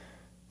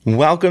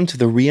Welcome to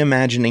the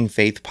Reimagining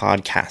Faith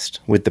podcast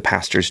with the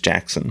Pastors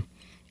Jackson.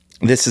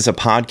 This is a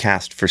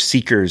podcast for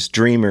seekers,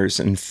 dreamers,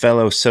 and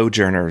fellow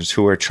sojourners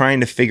who are trying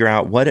to figure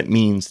out what it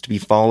means to be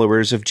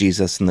followers of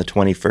Jesus in the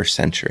 21st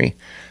century.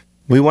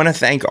 We want to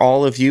thank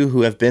all of you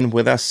who have been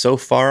with us so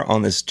far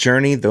on this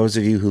journey, those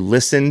of you who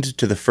listened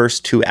to the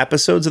first 2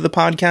 episodes of the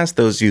podcast,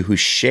 those of you who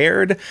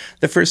shared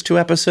the first 2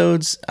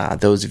 episodes,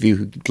 those of you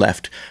who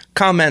left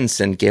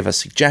comments and gave us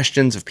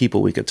suggestions of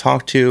people we could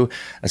talk to.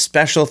 A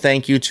special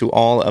thank you to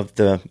all of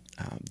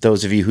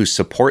those of you who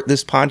support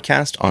this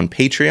podcast on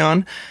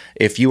Patreon.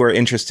 If you are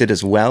interested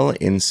as well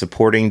in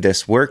supporting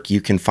this work, you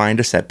can find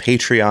us at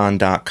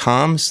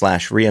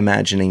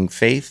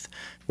patreon.com/reimaginingfaith.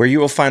 where you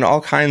will find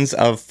all kinds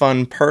of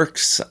fun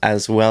perks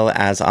as well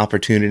as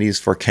opportunities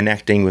for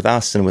connecting with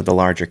us and with the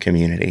larger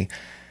community.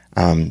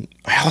 I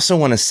also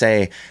want to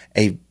say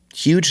a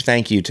huge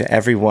thank you to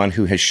everyone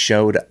who has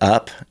showed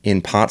up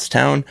in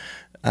Pottstown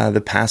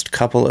the past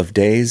couple of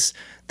days.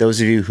 Those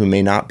of you who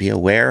may not be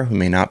aware, who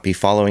may not be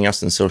following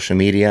us on social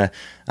media,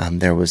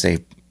 there was a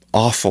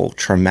awful,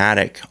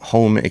 traumatic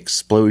home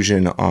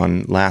explosion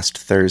on last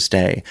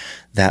Thursday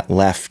that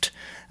left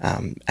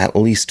at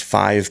least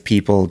 5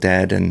 people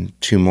dead and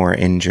 2 more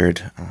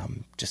injured,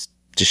 just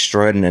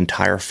destroyed an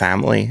entire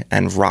family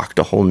and rocked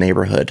a whole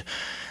neighborhood.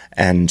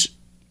 And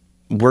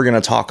we're going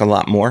to talk a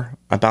lot more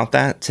about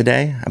that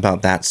today,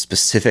 about that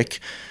specific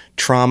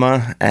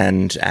trauma,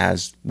 and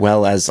as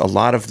well as a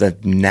lot of the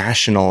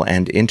national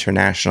and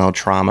international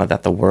trauma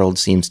that the world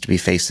seems to be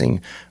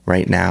facing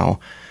right now.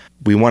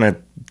 We want to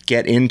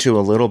get into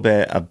a little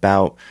bit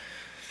about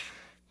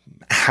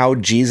how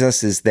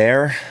Jesus is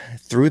there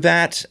through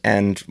that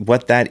and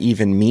what that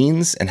even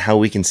means and how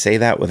we can say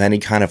that with any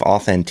kind of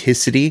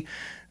authenticity,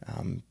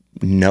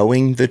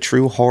 knowing the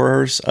true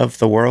horrors of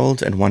the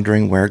world and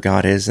wondering where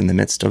God is in the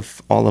midst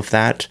of all of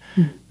that.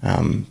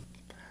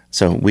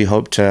 So we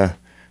hope to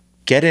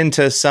get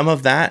into some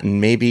of that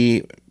and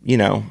maybe,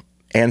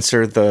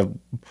 answer the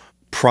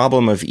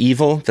problem of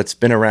evil that's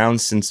been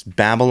around since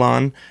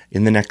Babylon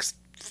in the next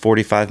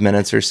 45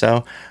 minutes or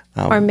so.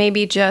 Or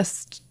maybe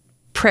just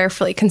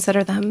prayerfully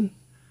consider them.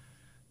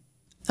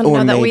 I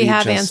don't know that we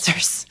have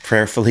answers.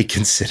 Prayerfully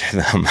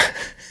consider them.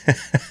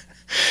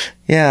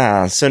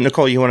 Yeah. So,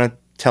 Nicole, you want to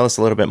tell us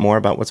a little bit more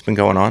about what's been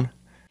going on?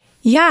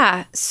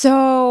 Yeah.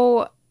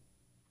 So,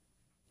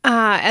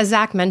 as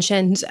Zach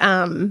mentioned,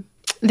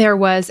 there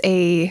was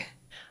a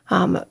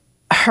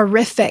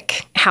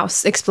horrific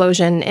house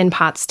explosion in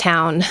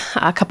Pottstown,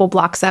 a couple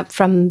blocks up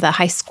from the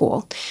high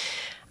school.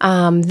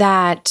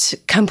 That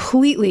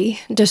completely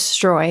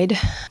destroyed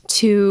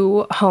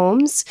 2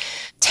 homes,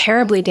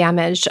 terribly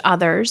damaged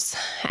others,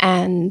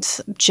 and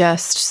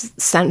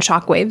just sent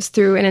shockwaves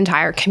through an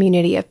entire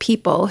community of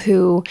people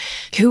who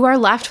are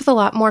left with a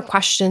lot more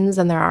questions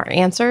than there are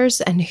answers,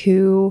 and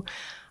who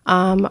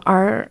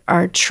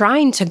are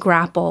trying to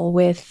grapple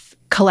with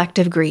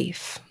collective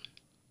grief.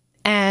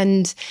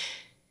 And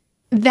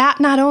that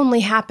not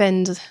only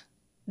happened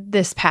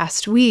this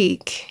past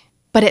week,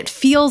 but it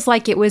feels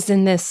like it was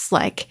in this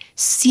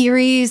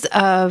series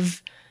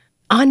of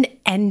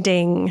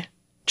unending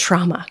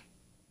trauma.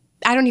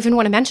 I don't even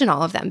want to mention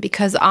all of them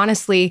because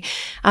honestly,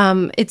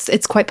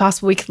 it's quite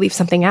possible we could leave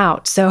something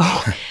out. So,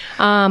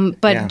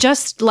 but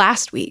just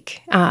last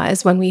week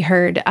is when we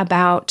heard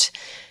about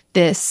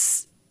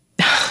this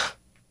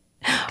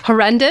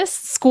horrendous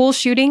school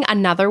shooting,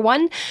 another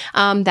one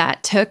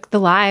that took the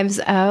lives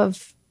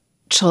of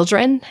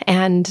children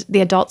and the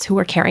adults who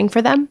were caring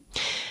for them.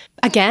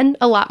 Again,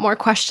 a lot more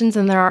questions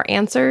than there are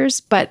answers,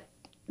 but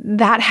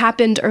that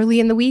happened early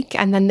in the week,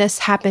 and then this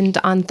happened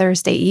on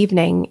Thursday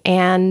evening,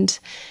 and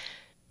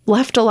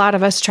left a lot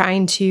of us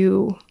trying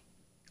to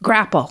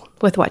grapple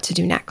with what to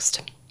do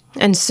next.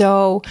 And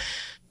so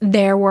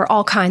there were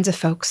all kinds of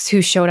folks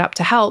who showed up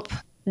to help.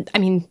 I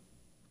mean,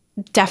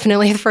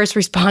 definitely the first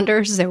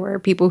responders. There were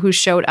people who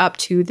showed up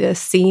to this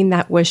scene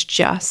that was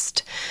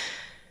just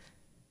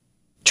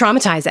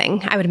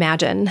traumatizing, I would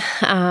imagine.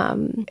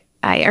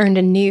 I earned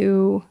a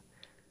new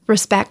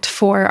respect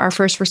for our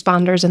first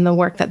responders and the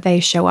work that they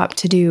show up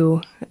to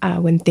do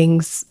when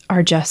things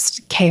are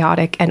just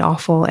chaotic and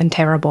awful and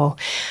terrible,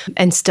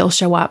 and still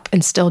show up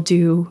and still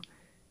do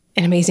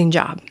an amazing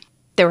job.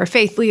 There were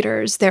faith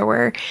leaders, there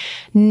were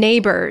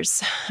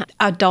neighbors,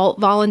 adult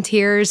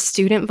volunteers,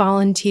 student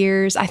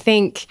volunteers. I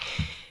think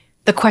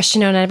the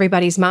question on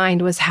everybody's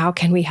mind was, how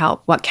can we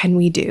help? What can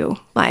we do?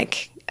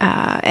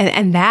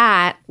 And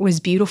that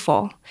was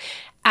beautiful.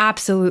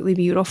 Absolutely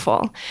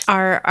beautiful.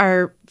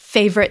 Our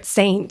favorite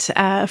saint,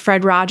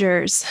 Fred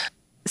Rogers,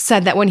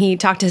 said that when he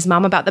talked to his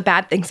mom about the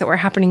bad things that were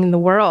happening in the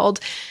world,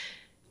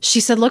 she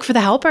said, look for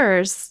the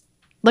helpers.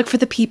 Look for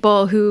the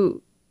people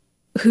who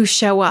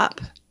show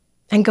up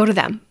and go to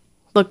them.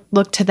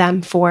 Look to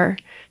them for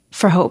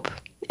hope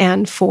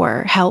and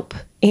for help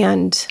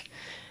and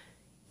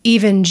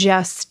even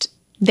just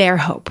their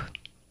hope.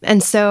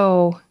 And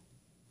so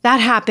that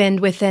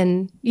happened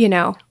within,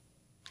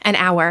 an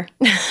hour.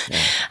 Yeah.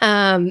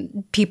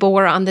 People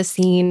were on the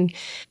scene.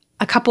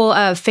 A couple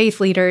of faith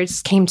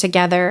leaders came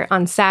together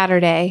on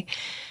Saturday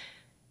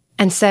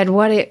and said,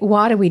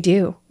 what do we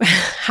do?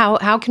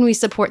 How can we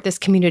support this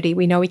community?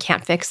 We know we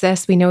can't fix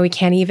this. We know we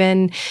can't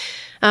even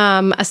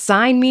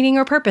assign meaning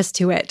or purpose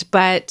to it.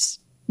 But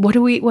what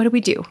do we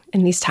do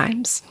in these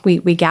times?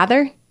 We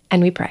gather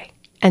and we pray.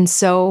 And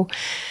so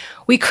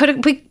we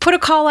put a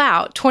call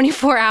out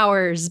 24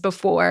 hours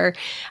before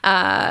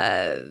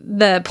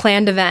the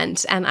planned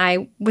event. And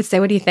I would say,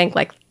 what do you think?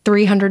 Like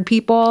 300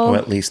 people? Oh,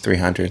 at least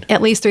 300.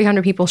 At least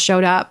 300 people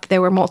showed up. There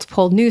were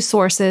multiple news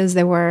sources.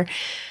 There were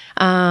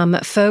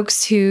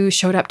folks who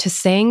showed up to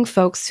sing,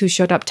 folks who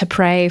showed up to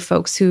pray,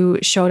 folks who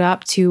showed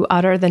up to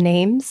utter the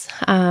names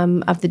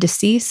of the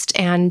deceased,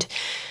 and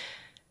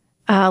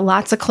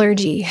lots of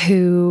clergy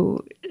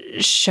who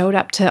showed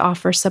up to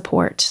offer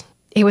support.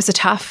 It was a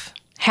tough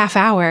half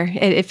hour.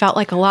 It felt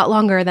like a lot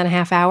longer than a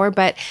half hour,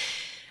 but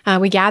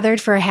we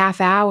gathered for a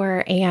half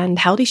hour and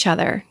held each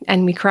other,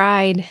 and we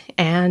cried,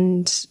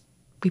 and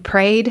we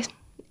prayed,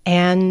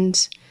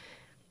 and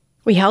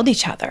we held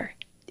each other.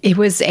 It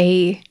was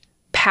a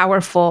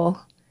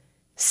powerful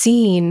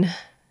scene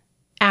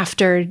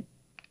after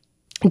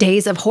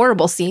days of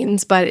horrible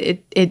scenes, but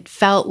it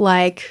felt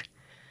like,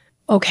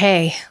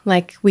 okay,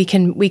 like we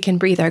can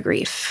breathe our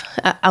grief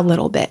a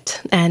little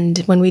bit. And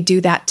when we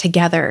do that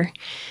together,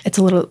 it's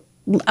a little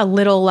I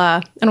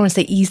don't want to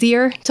say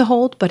easier to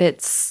hold, but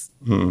it's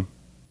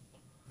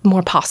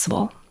more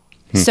possible.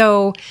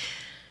 So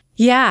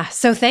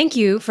thank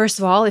you, first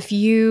of all, if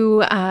you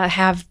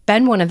have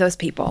been one of those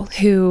people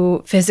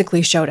who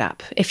physically showed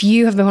up. If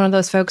you have been one of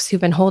those folks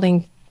who've been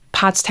holding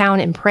Pottstown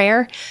in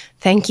prayer,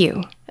 thank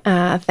you.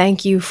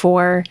 Thank you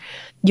for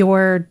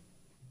your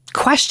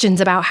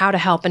questions about how to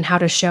help and how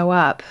to show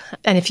up.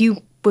 And if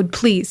you would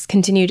please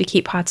continue to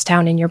keep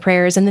Pottstown in your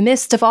prayers in the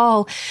midst of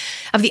all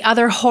of the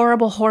other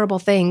horrible, horrible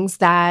things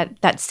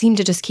that seem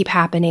to just keep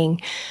happening,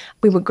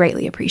 we would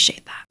greatly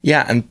appreciate that.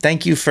 Yeah, and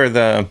thank you for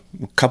the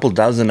couple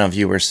dozen of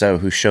you or so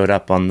who showed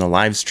up on the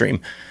live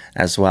stream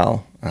as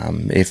well.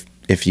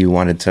 If you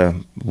wanted to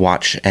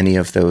watch any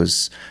of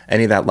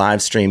that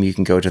live stream, you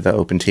can go to the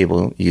Open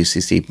Table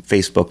UCC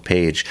Facebook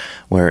page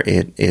where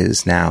it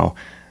is now.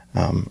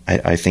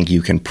 I think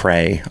you can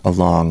pray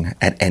along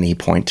at any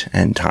point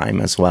in time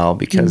as well,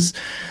 because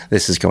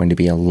this is going to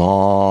be a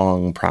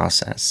long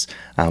process.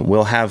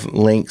 We'll have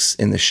links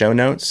in the show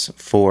notes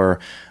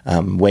for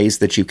ways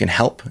that you can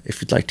help.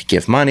 If you'd like to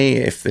give money,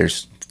 if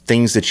there's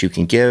things that you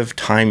can give,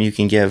 time you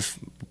can give,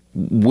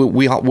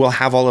 we'll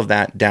have all of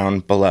that down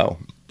below.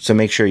 So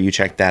make sure you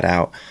check that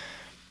out.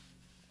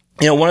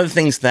 One of the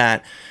things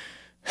that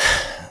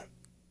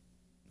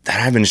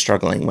I've been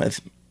struggling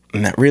with,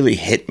 and that really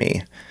hit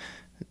me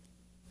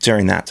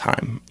during that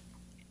time,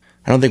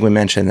 I don't think we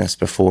mentioned this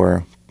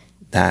before,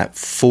 that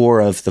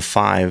 4 of the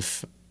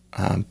 5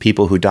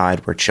 people who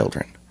died were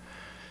children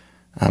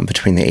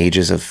between the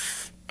ages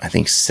of, I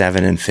think,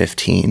 7 and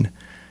 15.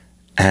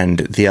 And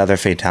the other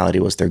fatality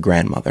was their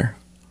grandmother.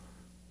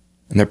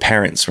 And their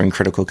parents were in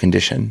critical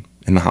condition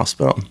in the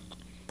hospital.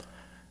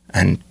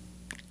 And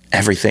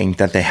everything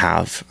that they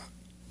have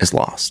is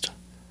lost.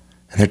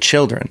 And their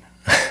children.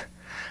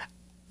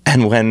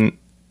 And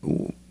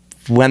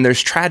when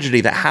there's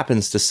tragedy that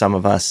happens to some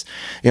of us,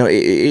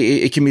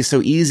 it can be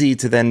so easy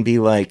to then be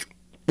like,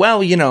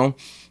 well,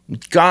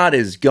 God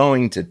is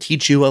going to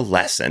teach you a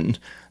lesson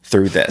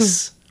through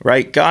this,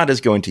 right? God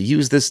is going to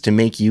use this to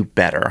make you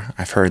better.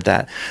 I've heard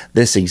that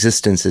this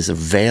existence is a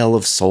veil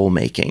of soul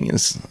making,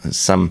 as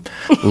some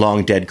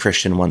long dead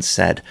Christian once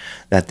said,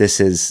 that this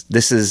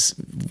is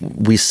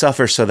we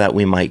suffer so that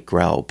we might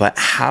grow. But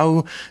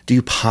how do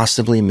you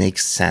possibly make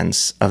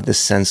sense of the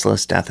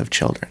senseless death of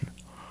children?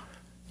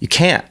 You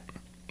can't.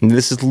 And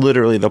this is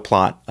literally the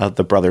plot of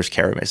the Brothers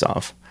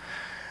Karamazov.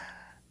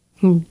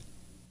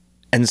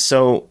 And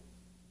so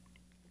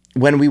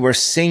when we were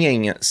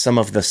singing some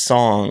of the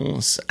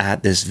songs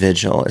at this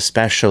vigil,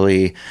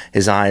 especially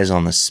His Eyes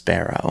on the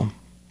Sparrow,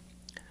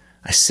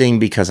 I sing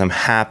because I'm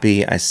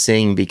happy. I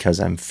sing because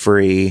I'm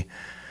free.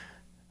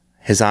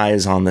 His eye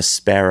is on the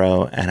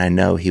sparrow, and I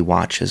know He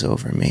watches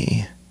over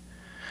me.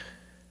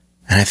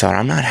 And I thought,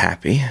 I'm not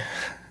happy.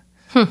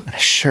 I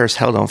sure as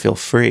hell don't feel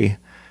free.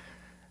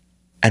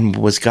 And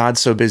was God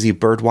so busy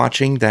bird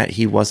watching that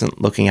He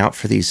wasn't looking out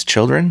for these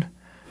children?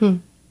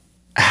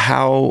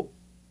 How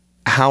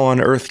on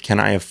earth can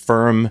I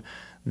affirm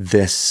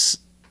this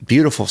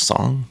beautiful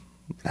song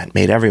that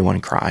made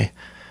everyone cry,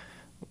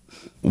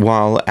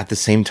 while at the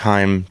same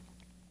time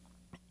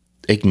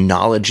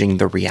acknowledging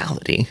the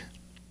reality?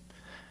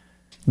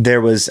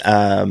 There was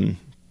one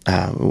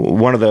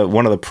of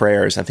the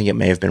prayers. I think it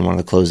may have been one of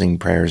the closing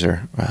prayers,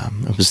 or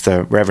it was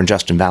the Reverend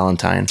Justin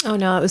Valentine. Oh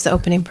no, it was the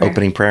opening prayer.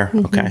 Opening prayer.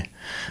 Okay.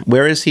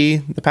 Where is he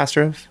the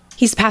pastor of?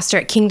 He's pastor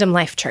at Kingdom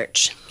Life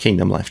Church.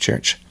 Kingdom Life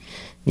Church.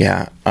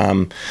 Yeah.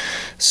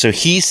 So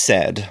he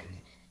said,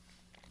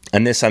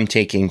 and this I'm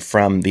taking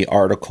from the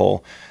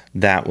article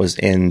that was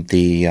in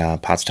the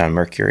Pottstown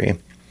Mercury.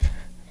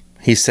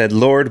 He said,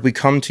 Lord, we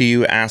come to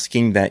you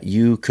asking that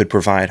you could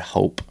provide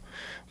hope.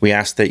 We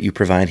ask that you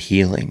provide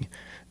healing.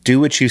 Do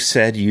what you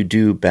said you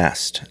do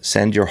best.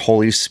 Send your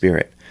Holy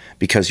Spirit,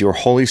 because your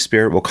Holy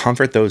Spirit will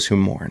comfort those who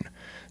mourn.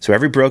 So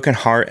every broken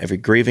heart, every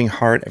grieving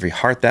heart, every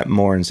heart that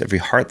mourns, every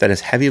heart that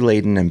is heavy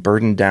laden and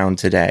burdened down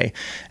today,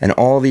 and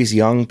all these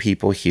young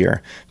people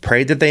here,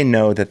 pray that they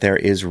know that there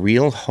is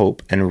real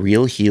hope and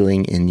real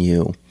healing in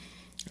you.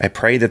 I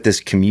pray that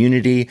this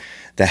community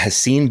that has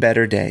seen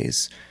better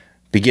days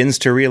begins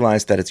to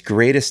realize that its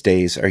greatest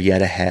days are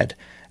yet ahead,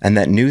 and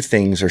that new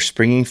things are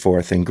springing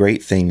forth and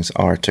great things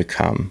are to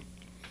come.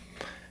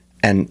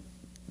 And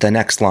the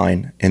next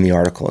line in the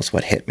article is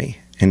what hit me,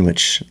 in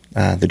which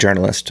the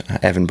journalist,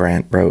 Evan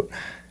Brandt, wrote,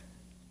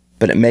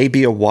 "But it may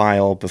be a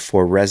while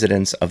before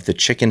residents of the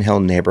Chicken Hill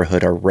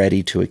neighborhood are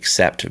ready to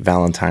accept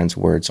Valentine's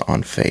words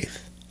on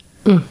faith."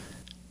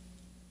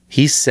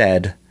 He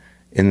said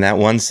in that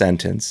one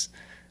sentence,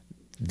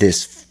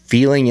 this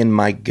feeling in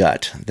my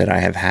gut that I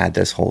have had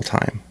this whole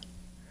time.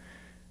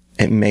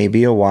 It may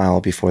be a while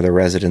before the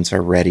residents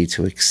are ready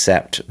to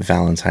accept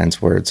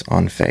Valentine's words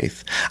on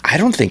faith. I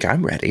don't think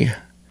I'm ready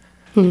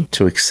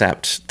to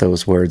accept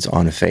those words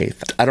on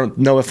faith. I don't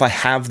know if I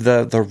have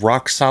the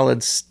rock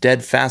solid,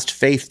 steadfast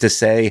faith to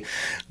say,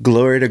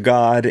 glory to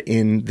God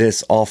in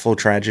this awful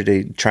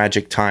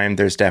tragic time.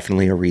 There's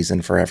definitely a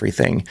reason for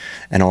everything,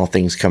 and all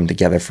things come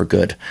together for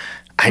good.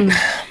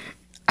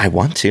 I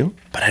want to,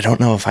 but I don't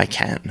know if I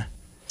can.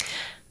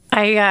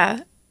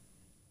 I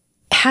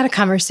had a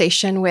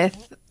conversation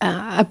with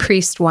a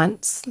priest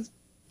once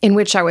in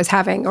which I was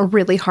having a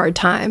really hard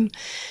time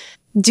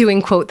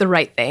doing, quote, the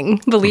right thing,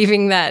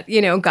 believing that,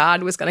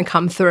 God was going to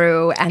come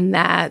through and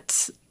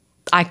that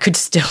I could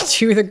still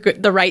do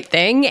the right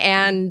thing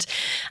and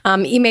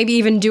maybe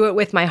even do it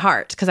with my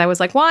heart. Because I was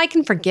like, well, I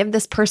can forgive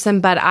this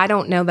person, but I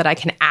don't know that I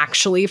can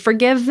actually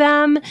forgive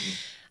them.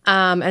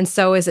 And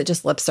so is it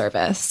just lip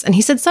service? And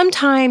he said,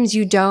 sometimes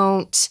you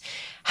don't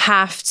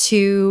have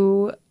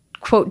to,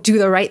 quote, do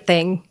the right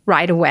thing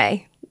right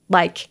away.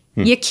 Like,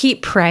 you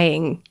keep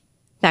praying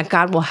that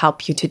God will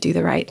help you to do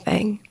the right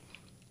thing.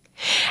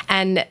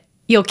 And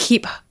you'll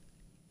keep,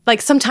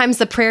 like, sometimes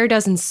the prayer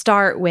doesn't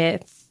start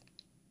with,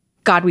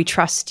 God, we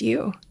trust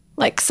you.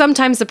 Like,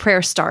 sometimes the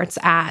prayer starts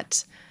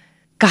at,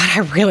 God, I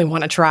really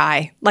want to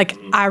try. Like,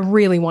 I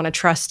really want to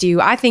trust you.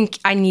 I think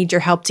I need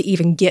your help to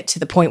even get to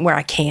the point where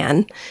I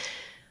can.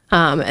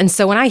 And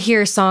so when I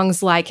hear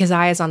songs like His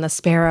Eye is on the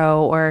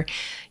Sparrow or,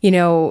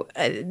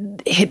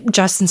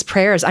 Justin's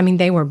prayers, I mean,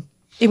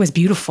 it was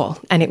beautiful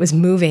and it was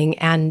moving.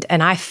 And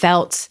I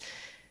felt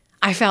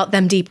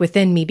them deep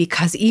within me,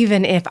 because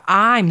even if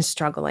I'm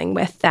struggling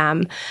with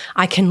them,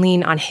 I can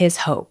lean on His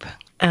hope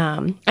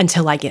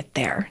until I get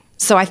there.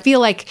 So I feel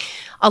like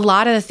a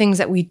lot of the things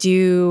that we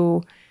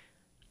do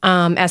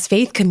as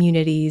faith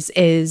communities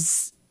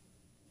is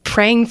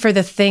praying for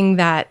the thing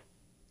that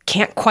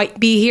can't quite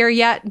be here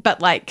yet,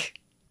 but like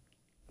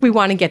we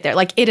want to get there.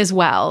 Like It Is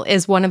Well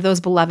is one of those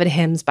beloved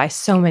hymns by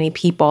so many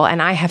people.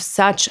 And I have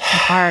such a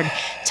hard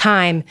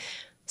time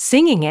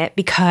singing it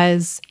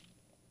because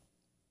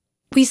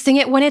we sing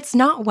it when it's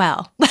not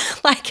well.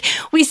 Like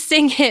we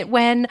sing it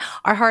when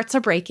our hearts are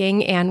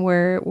breaking and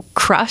we're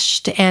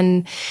crushed.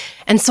 And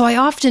so I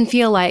often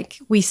feel like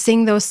we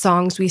sing those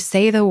songs, we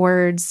say the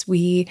words,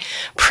 we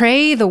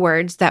pray the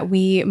words that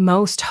we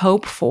most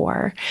hope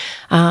for,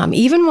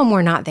 even when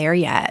we're not there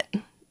yet.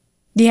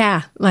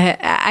 Yeah,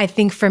 I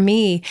think for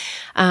me,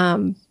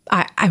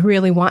 I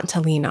really want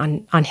to lean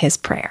on His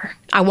prayer.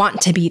 I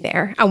want to be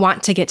there. I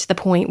want to get to the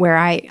point where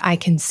I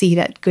can see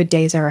that good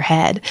days are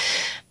ahead.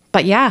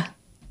 But yeah,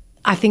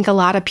 I think a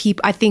lot of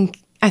people, I think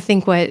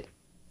what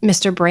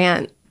Mr.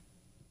 Brandt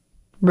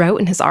wrote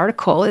in his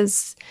article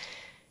is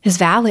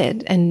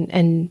valid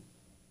and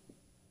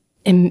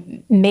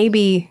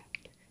maybe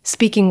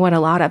speaking what a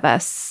lot of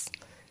us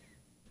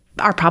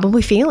are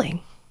probably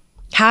feeling.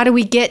 How do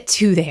we get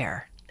to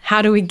there?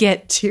 How do we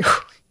get to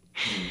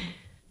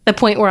the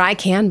point where I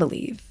can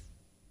believe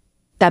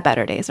that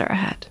better days are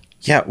ahead?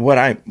 Yeah, what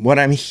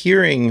I'm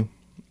hearing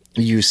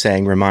you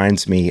saying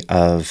reminds me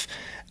of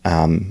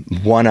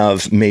one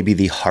of maybe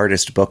the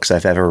hardest books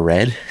I've ever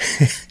read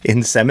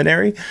in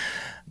seminary,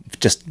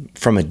 just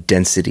from a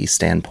density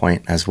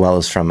standpoint, as well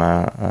as from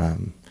a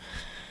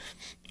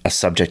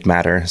subject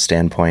matter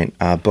standpoint.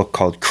 A book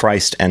called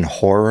Christ and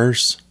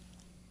Horrors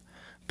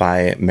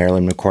by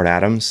Marilyn McCord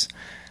Adams.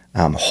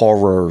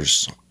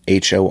 Horrors,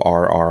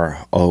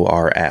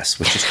 Horrors,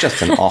 which is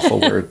just an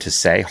awful word to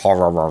say.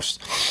 Horrors.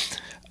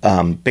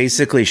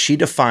 Basically, she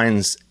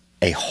defines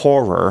a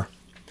horror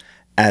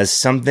as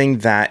something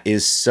that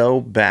is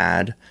so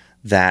bad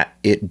that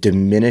it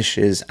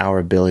diminishes our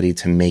ability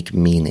to make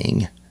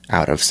meaning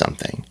out of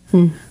something.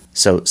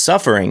 So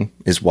suffering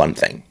is one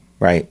thing,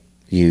 right?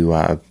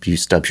 You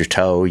stubbed your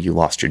toe, you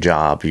lost your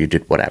job, you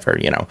did whatever,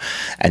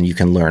 and you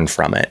can learn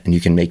from it and you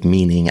can make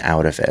meaning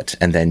out of it.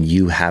 And then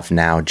you have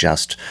now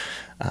just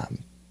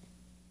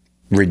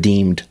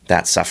redeemed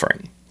that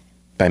suffering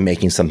by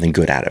making something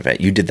good out of it.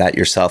 You did that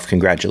yourself.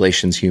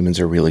 Congratulations, humans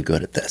are really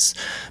good at this.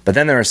 But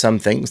then there are some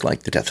things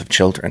like the death of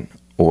children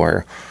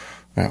or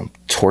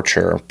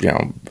torture,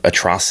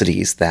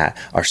 atrocities that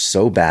are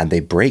so bad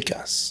they break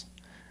us.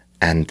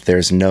 and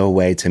there's no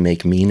way to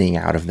make meaning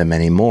out of them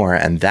anymore.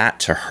 And that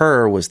to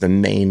her was the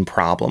main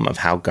problem of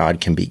how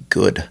God can be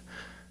good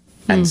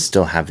and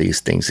still have these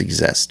things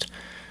exist.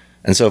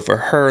 And so for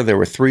her, there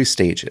were 3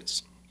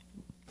 stages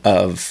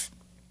of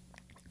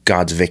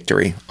God's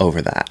victory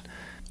over that.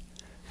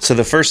 So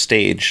the first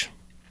stage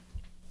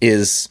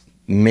is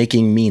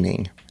making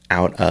meaning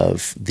out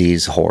of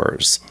these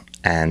horrors.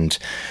 And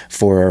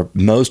for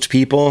most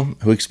people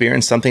who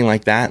experience something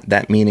like that,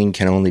 that meaning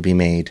can only be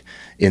made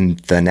in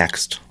the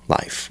next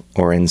life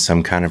or in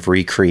some kind of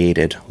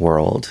recreated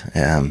world.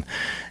 You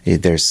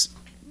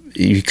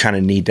kind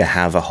of need to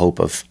have a hope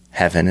of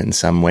heaven in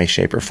some way,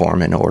 shape, or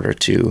form in order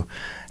to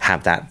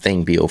have that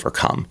thing be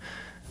overcome.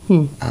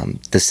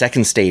 The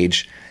second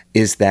stage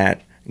is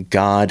that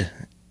God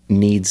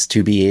needs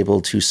to be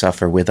able to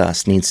suffer with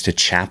us, needs to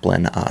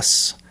chaplain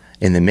us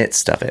in the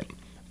midst of it.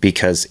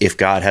 Because if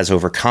God has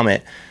overcome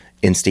it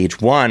in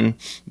stage 1,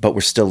 but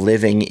we're still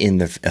living in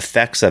the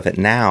effects of it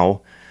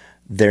now,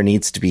 there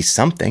needs to be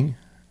something.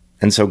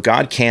 And so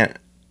God can't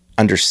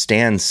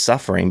understand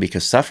suffering,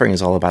 because suffering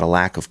is all about a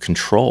lack of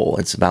control.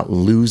 It's about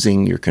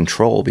losing your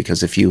control,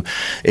 because if you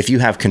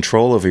have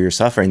control over your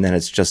suffering, then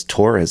it's just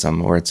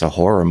tourism or it's a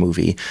horror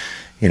movie.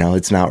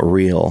 It's not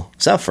real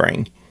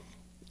suffering.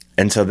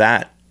 And so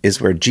that is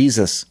where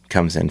Jesus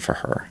comes in for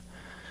her.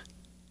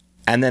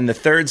 And then the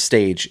third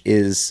stage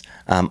is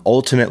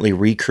ultimately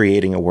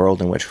recreating a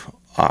world in which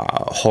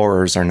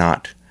horrors are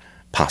not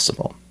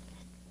possible.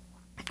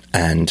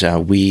 And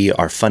we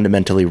are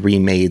fundamentally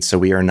remade, so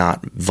we are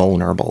not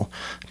vulnerable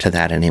to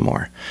that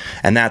anymore.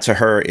 And that to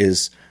her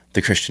is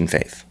the Christian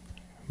faith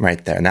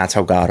right there. And that's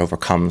how God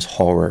overcomes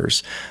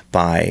horrors,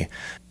 by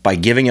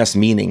giving us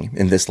meaning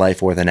in this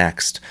life or the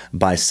next,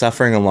 by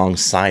suffering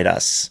alongside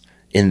us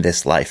in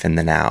this life in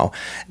the now,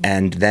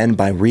 and then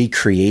by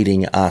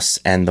recreating us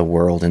and the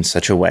world in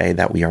such a way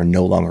that we are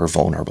no longer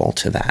vulnerable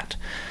to that.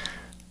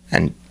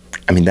 And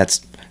I mean,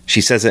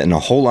 she says it in a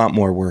whole lot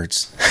more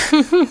words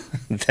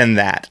than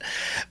that.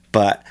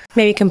 But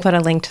maybe you can put a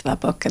link to that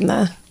book in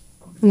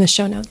the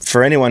show notes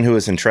for anyone who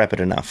is intrepid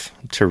enough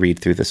to read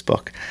through this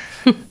book.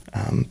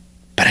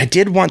 But I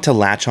did want to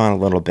latch on a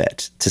little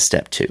bit to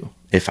step 2,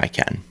 if I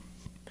can.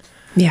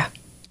 Yeah.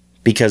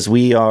 Because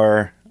we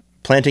are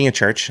planting a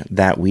church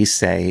that we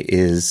say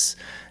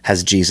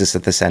has Jesus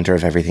at the center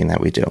of everything that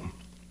we do.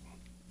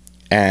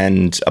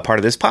 And a part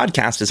of this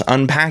podcast is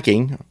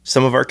unpacking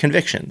some of our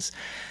convictions.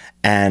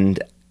 And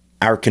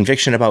our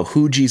conviction about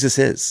who Jesus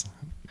is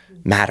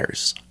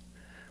matters.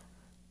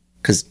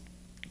 Because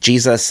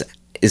Jesus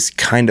is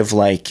kind of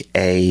like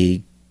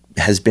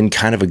has been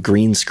kind of a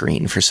green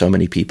screen for so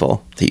many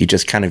people, that you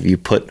just you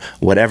put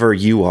whatever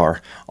you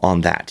are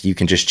on that. You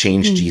can just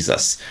change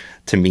Jesus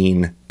to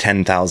mean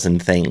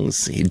 10,000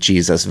 things.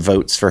 Jesus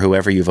votes for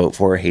whoever you vote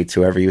for, hates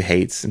whoever you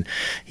hate. And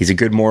he's a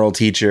good moral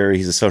teacher.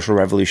 He's a social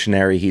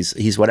revolutionary.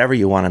 He's whatever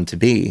you want him to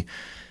be.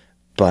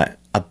 But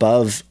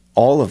above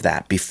all of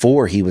that,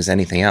 before he was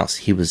anything else,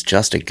 he was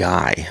just a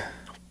guy.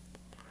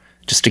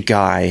 Just a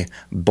guy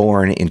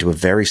born into a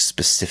very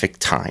specific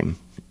time.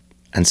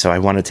 And so I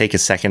want to take a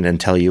second and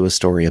tell you a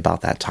story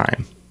about that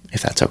time,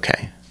 if that's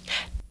okay.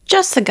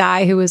 Just a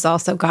guy who was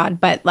also God,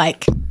 but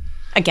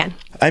again.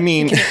 I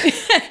mean,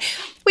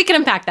 we can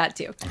unpack that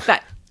too.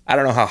 But I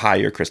don't know how high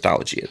your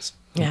Christology is.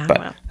 Yeah,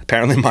 but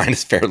apparently mine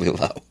is fairly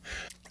low.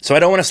 So I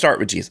don't want to start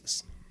with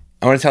Jesus.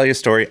 I want to tell you a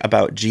story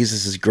about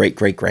Jesus'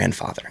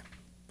 great-great-grandfather.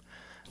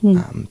 A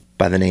man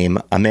by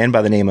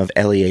the name of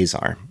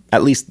Eleazar.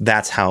 At least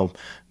that's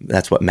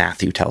what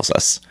Matthew tells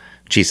us.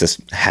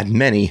 Jesus had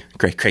many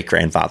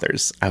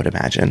great-great-grandfathers, I would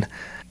imagine.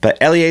 But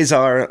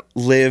Eleazar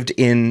lived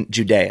in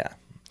Judea,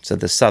 so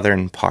the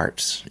southern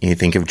part. You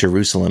think of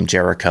Jerusalem,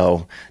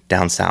 Jericho,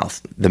 down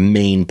south, the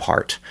main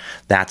part.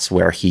 That's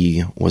where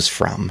he was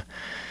from.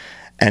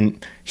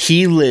 And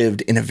he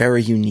lived in a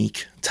very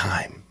unique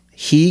time.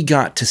 He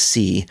got to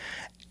see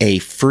a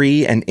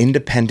free and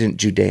independent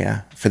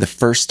Judea for the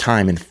first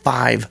time in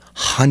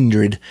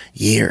 500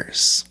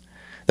 years.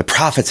 The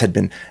prophets had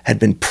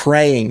been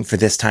praying for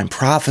this time,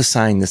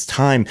 prophesying this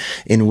time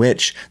in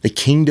which the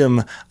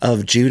kingdom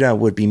of Judah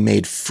would be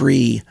made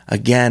free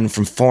again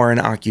from foreign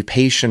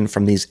occupation,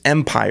 from these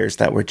empires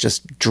that were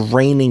just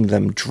draining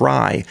them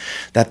dry,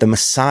 that the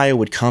Messiah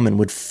would come and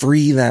would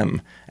free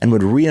them and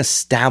would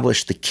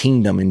reestablish the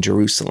kingdom in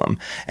Jerusalem.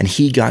 And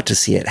he got to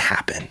see it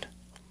happen.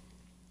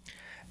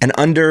 And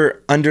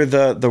under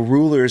the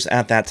rulers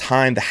at that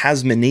time, the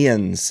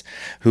Hasmoneans,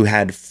 who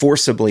had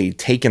forcibly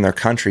taken their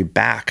country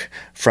back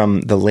from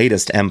the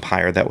latest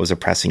empire that was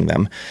oppressing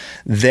them,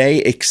 they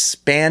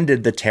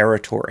expanded the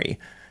territory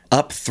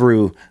up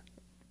through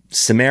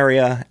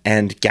Samaria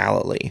and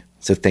Galilee.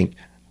 So think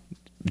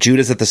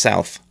Judah's at the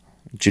south,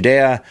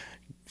 Judea,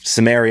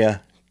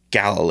 Samaria,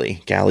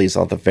 Galilee. Galilee's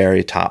at the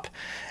very top.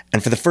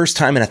 And for the first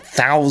time in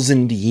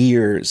 1,000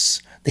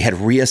 years, they had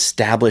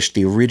reestablished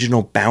the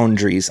original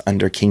boundaries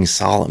under King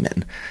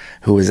Solomon.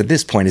 who is at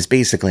this point is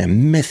basically a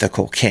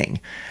mythical king.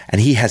 And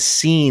he has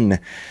seen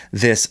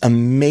this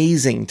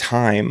amazing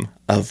time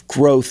of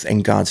growth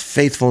and God's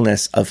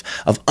faithfulness, of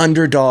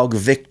underdog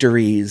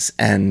victories,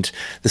 and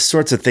the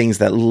sorts of things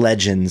that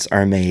legends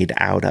are made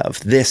out of.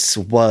 This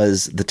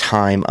was the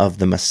time of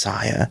the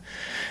Messiah.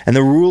 And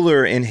the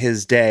ruler in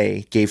his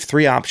day gave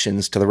 3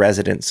 options to the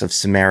residents of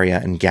Samaria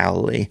and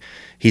Galilee.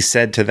 He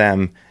said to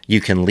them,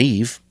 you can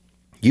leave,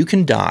 you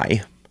can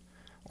die,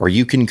 or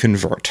you can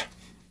convert.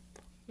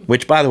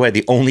 Which, by the way,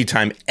 the only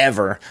time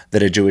ever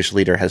that a Jewish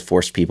leader has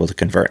forced people to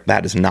convert.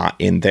 That is not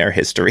in their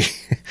history.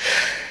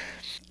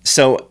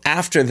 So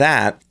after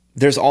that,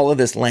 there's all of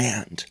this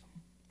land.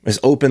 There's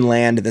open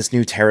land in this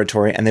new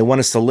territory, and they want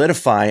to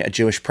solidify a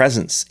Jewish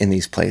presence in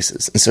these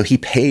places. And so he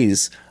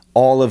pays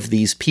all of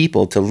these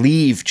people to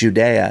leave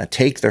Judea,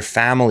 take their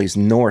families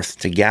north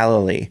to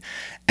Galilee,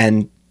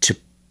 and to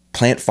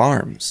plant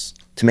farms,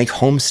 to make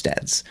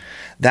homesteads.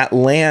 That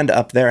land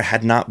up there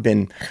had not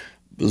been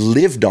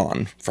lived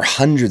on for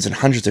hundreds and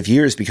hundreds of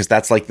years, because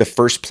that's like the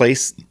first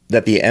place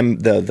that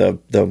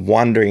the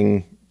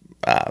wandering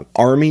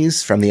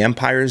armies from the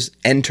empires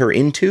enter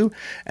into.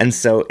 And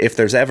so if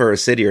there's ever a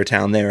city or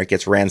town there, it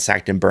gets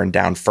ransacked and burned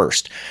down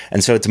first.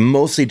 And so it's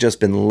mostly just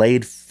been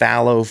laid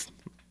fallow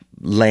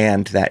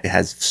land that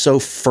has so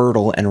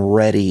fertile and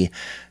ready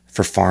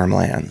for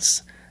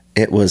farmlands.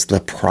 It was the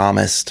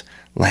promised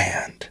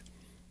land.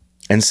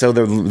 And so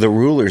the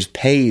rulers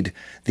paid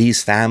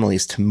these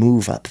families to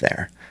move up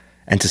there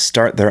and to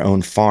start their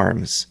own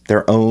farms,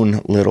 their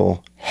own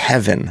little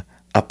heaven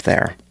up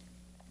there.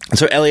 And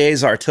so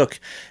Eleazar took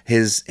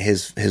his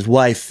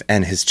wife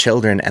and his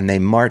children, and they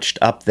marched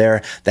up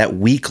there that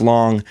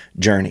week-long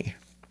journey.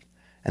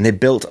 And they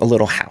built a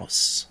little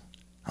house,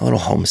 a little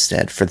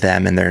homestead for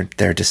them and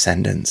their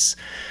descendants.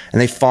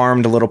 And they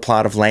farmed a little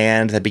plot of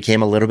land that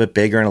became a little bit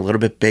bigger and a little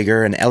bit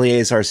bigger. And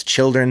Eleazar's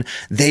children,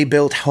 they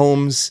built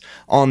homes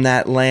on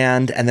that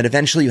land. And then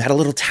eventually you had a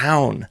little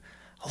town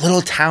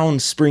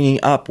springing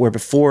up where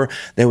before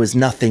there was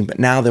nothing, but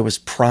now there was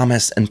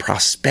promise and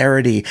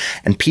prosperity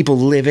and people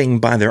living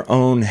by their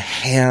own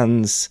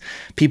hands.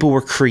 People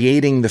were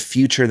creating the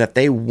future that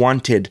they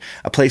wanted,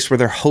 a place where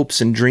their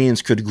hopes and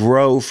dreams could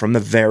grow from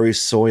the very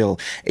soil,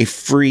 a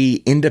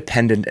free,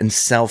 independent, and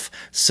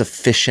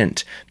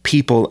self-sufficient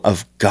people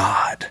of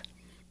God.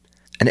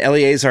 And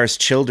Eleazar's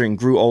children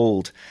grew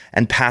old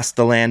and passed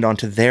the land on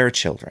to their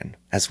children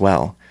as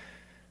well.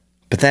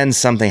 But then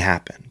something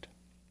happened.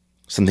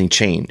 Something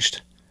changed.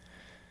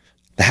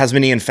 The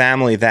Hasmonean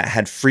family that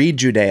had freed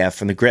Judea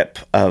from the grip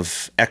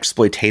of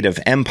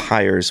exploitative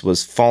empires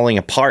was falling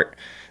apart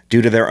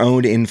due to their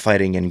own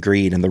infighting and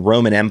greed, and the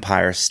Roman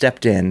Empire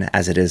stepped in,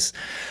 as it is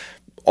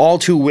all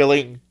too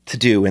willing to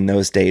do in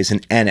those days,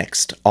 and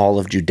annexed all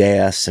of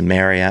Judea,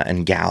 Samaria,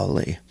 and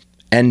Galilee,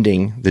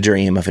 ending the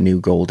dream of a new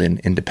golden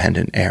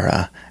independent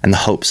era and the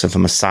hopes of a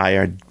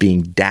Messiah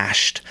being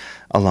dashed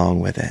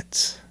along with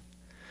it.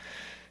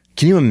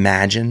 Can you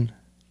imagine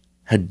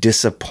how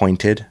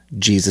disappointed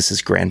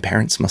Jesus'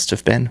 grandparents must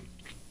have been?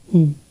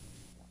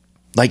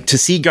 Like, to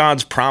see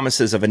God's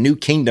promises of a new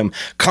kingdom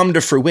come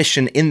to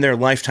fruition in their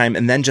lifetime,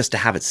 and then just to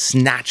have it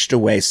snatched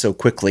away so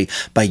quickly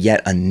by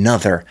yet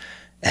another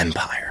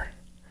empire.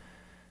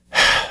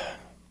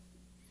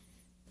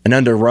 And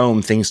under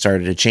Rome, things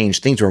started to change.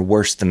 Things were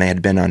worse than they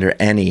had been under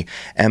any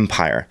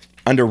empire.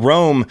 Under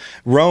Rome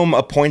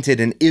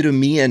appointed an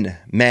Idumean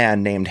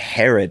man named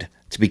Herod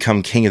to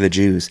become king of the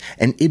Jews.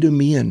 An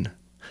Idumean.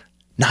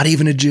 Not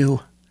even a Jew,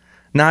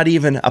 not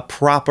even a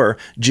proper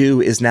Jew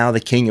is now the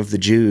king of the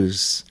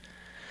Jews.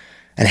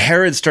 And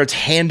Herod starts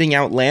handing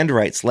out land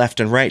rights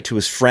left and right to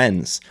his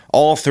friends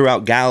all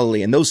throughout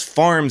Galilee. And those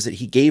farms that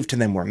he gave to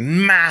them were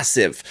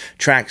massive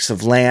tracts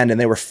of land. And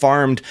they were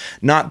farmed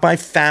not by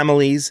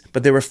families,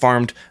 but they were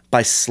farmed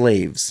by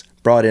slaves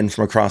brought in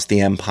from across the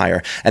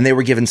empire. And they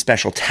were given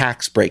special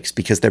tax breaks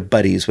because they're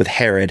buddies with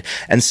Herod.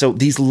 And so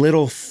these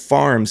little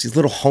farms, these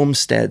little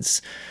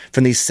homesteads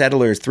from these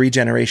settlers 3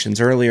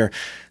 generations earlier,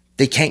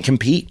 they can't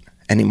compete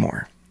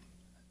anymore.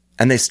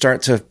 And they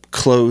start to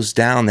close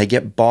down. They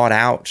get bought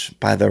out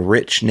by the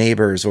rich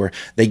neighbors, or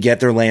they get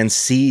their land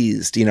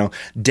seized. You know,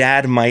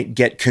 dad might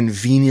get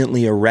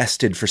conveniently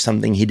arrested for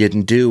something he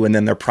didn't do, and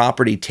then their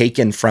property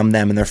taken from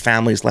them and their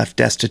families left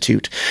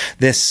destitute.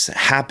 This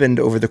happened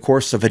over the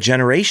course of a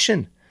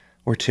generation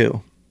or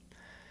 2.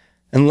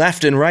 And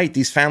left and right,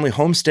 these family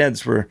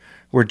homesteads were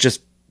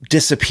just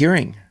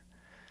disappearing.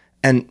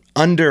 And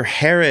under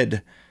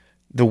Herod,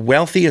 the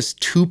wealthiest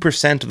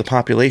 2% of the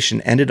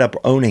population ended up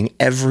owning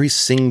every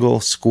single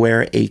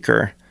square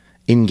acre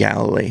in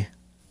Galilee.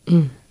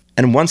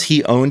 And once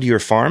he owned your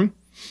farm,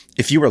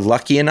 if you were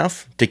lucky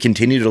enough to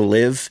continue to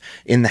live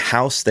in the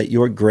house that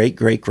your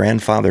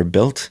great-great-grandfather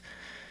built,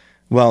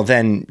 well,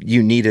 then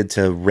you needed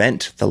to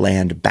rent the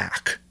land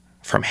back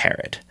from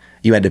Herod.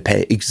 You had to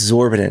pay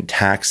exorbitant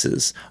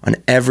taxes on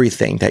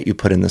everything that you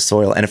put in the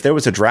soil. And if there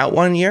was a drought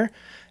one year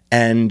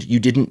and you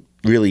didn't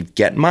really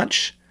get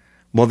much,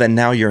 well, then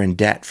now you're in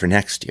debt for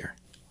next year.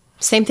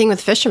 Same thing with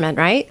fishermen,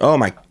 right? Oh,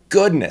 my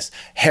goodness.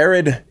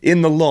 Herod,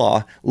 in the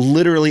law,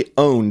 literally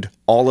owned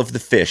all of the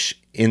fish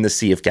in the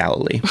Sea of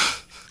Galilee.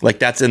 Like,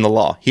 that's in the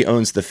law. He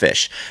owns the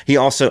fish. He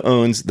also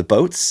owns the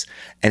boats,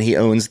 and he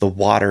owns the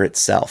water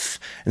itself.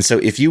 And so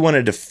if you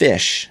wanted to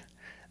fish,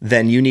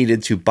 then you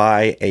needed to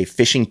buy a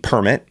fishing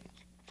permit.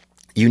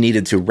 You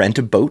needed to rent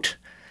a boat,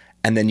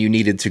 and then you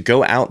needed to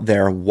go out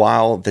there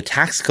while the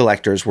tax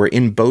collectors were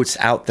in boats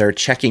out there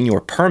checking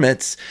your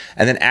permits.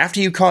 And then after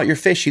you caught your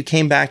fish, you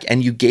came back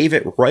and you gave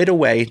it right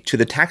away to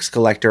the tax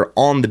collector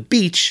on the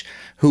beach,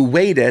 who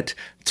weighed it,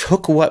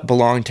 took what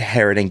belonged to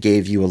Herod, and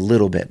gave you a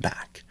little bit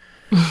back.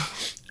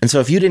 And so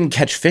if you didn't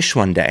catch fish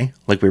one day,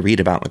 like we read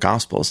about in the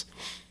Gospels,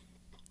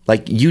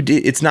 like you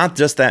did, it's not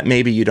just that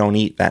maybe you don't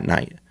eat that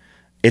night.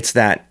 It's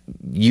that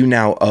you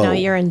now owe. No,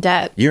 you're in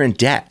debt. You're in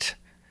debt.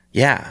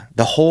 Yeah.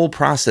 The whole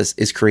process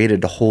is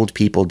created to hold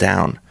people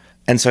down.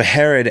 And so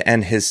Herod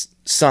and his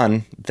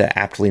son, the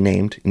aptly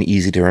named and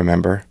easy to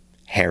remember,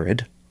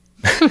 Herod,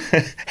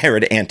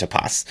 Herod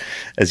Antipas,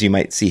 as you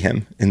might see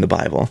him in the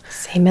Bible.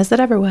 Same as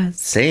it ever was.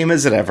 Same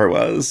as it ever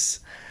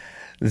was.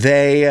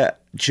 They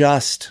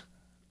just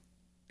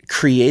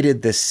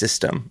created this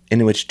system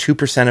in which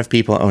 2% of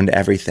people owned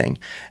everything,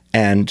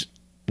 and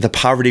the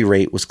poverty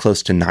rate was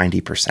close to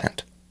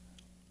 90%.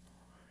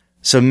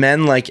 So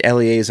men like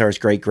Eleazar's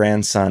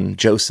great-grandson,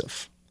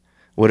 Joseph,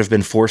 would have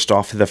been forced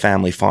off the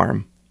family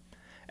farm,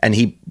 and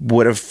he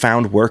would have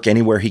found work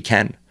anywhere he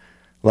can,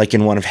 like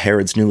in one of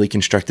Herod's newly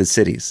constructed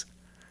cities,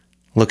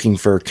 looking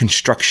for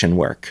construction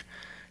work,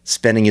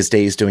 spending his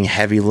days doing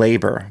heavy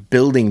labor,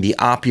 building the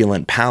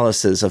opulent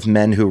palaces of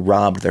men who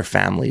robbed their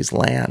family's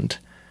land.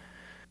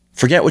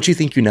 Forget what you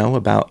think you know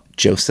about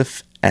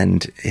Joseph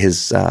and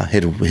his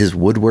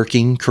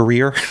woodworking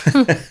career.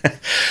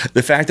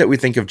 The fact that we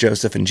think of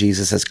Joseph and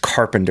Jesus as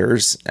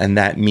carpenters, and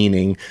that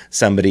meaning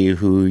somebody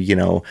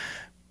who,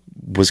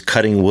 was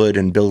cutting wood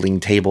and building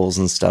tables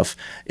and stuff,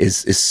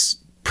 is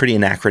pretty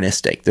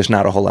anachronistic. There's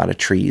not a whole lot of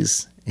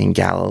trees in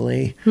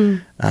Galilee.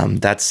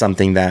 That's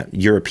something that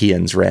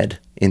Europeans read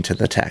into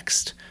the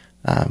text.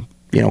 A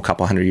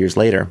couple hundred years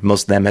later,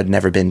 most of them had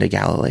never been to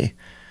Galilee.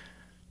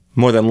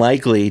 More than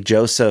likely,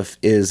 Joseph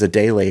is a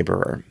day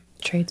laborer.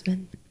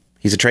 Tradesman.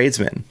 He's a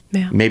tradesman.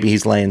 Yeah. Maybe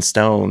he's laying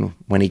stone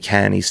when he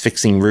can. He's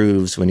fixing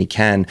roofs when he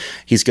can.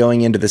 He's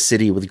going into the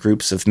city with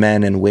groups of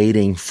men and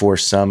waiting for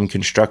some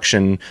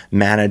construction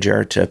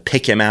manager to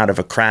pick him out of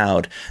a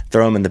crowd,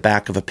 throw him in the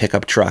back of a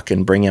pickup truck,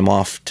 and bring him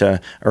off to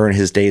earn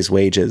his day's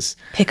wages.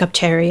 Pickup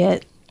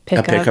chariot.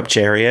 Pickup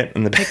chariot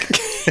in the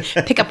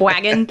back. Pickup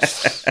wagon.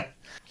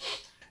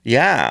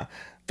 Yeah.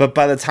 But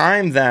by the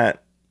time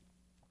that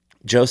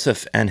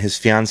Joseph and his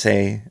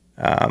fiancée,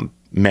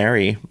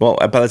 Mary,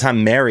 by the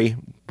time Mary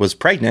was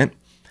pregnant,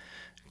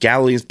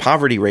 Galilee's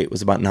poverty rate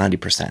was about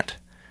 90%.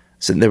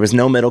 So there was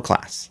no middle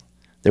class.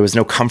 There was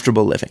no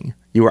comfortable living.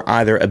 You were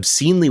either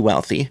obscenely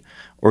wealthy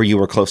or you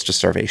were close to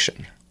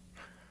starvation.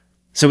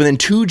 So within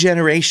 2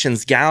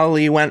 generations,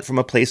 Galilee went from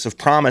a place of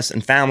promise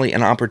and family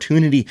and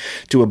opportunity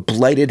to a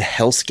blighted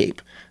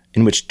hellscape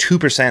in which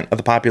 2% of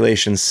the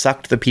population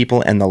sucked the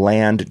people and the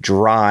land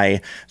dry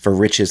for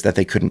riches that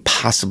they couldn't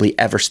possibly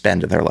ever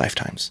spend in their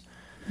lifetimes.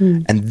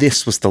 And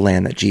this was the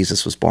land that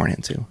Jesus was born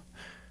into.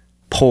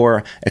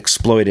 Poor,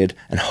 exploited,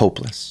 and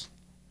hopeless.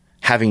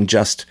 Having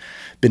just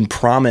been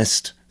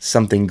promised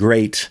something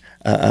great,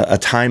 a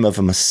time of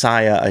a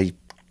Messiah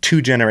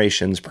 2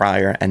 generations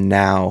prior, and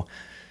now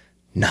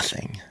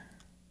nothing.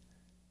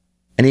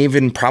 And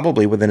even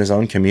probably within his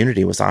own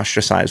community was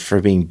ostracized for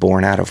being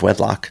born out of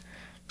wedlock.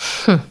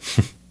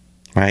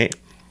 Right?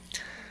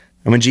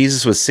 And when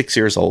Jesus was 6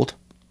 years old,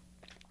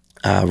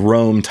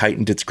 Rome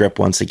tightened its grip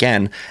once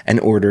again and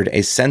ordered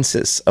a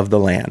census of the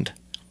land,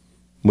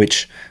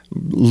 which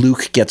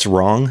Luke gets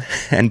wrong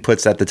and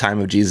puts at the time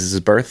of Jesus'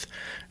 birth,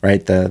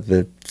 right?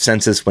 The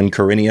census when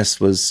Quirinius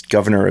was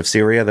governor of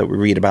Syria that we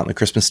read about in the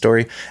Christmas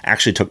story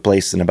actually took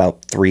place in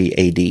about 3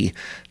 AD.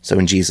 So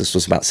when Jesus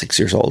was about 6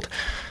 years old.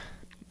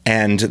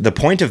 And the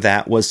point of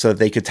that was so that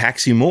they could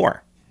tax you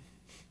more.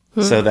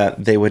 So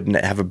that they would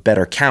have a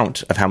better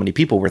count of how many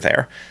people were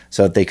there,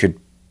 so that they could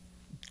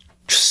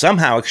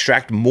somehow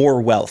extract more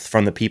wealth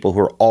from the people who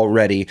are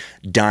already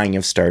dying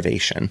of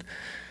starvation.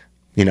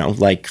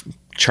 Like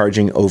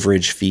charging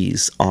overage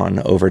fees on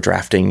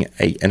overdrafting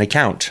an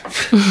account,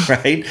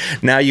 right?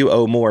 Now you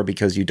owe more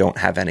because you don't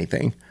have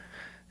anything.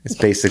 It's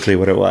basically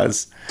what it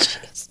was.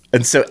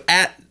 And so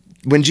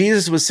when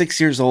Jesus was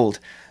 6 years old,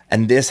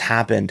 and this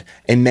happened,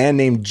 a man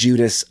named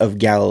Judas of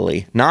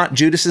Galilee, not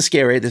Judas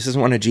Iscariot, this isn't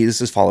one of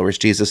Jesus' followers,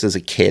 Jesus is a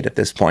kid at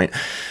this point,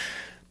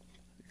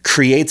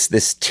 creates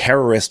this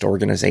terrorist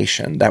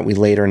organization that we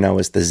later know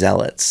as the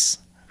Zealots,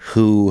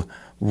 who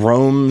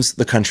roams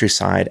the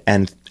countryside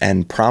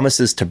and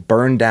promises to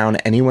burn down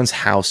anyone's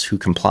house who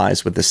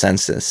complies with the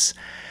census.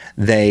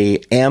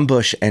 They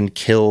ambush and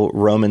kill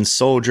Roman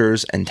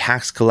soldiers and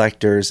tax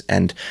collectors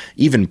and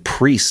even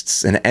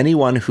priests, and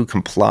anyone who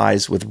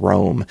complies with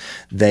Rome,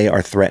 they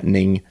are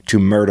threatening to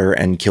murder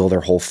and kill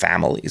their whole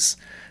families,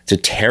 to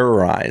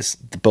terrorize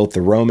both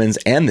the Romans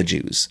and the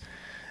Jews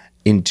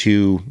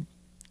into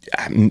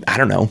I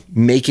don't know,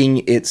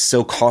 making it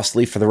so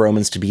costly for the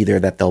Romans to be there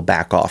that they'll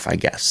back off, I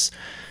guess.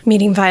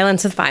 Meeting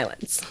violence with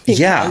violence.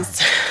 Yeah.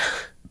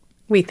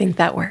 We think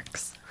that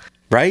works.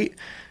 Right?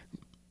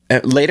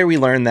 Later we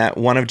learn that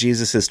one of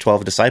Jesus's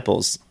 12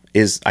 disciples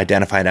is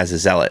identified as a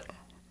zealot,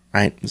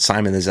 right?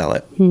 Simon the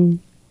Zealot.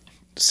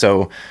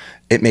 So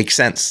it makes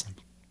sense,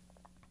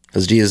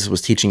 because Jesus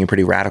was teaching a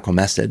pretty radical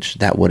message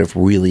that would have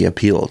really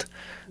appealed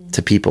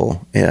to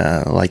people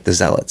like the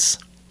Zealots.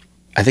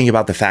 I think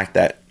about the fact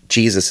that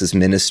Jesus's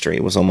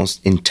ministry was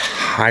almost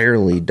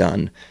entirely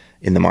done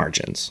in the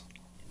margins.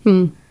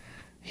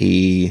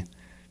 He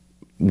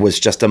was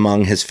just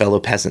among his fellow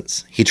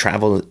peasants. He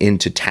traveled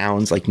into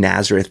towns like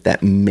Nazareth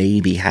that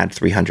maybe had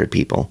 300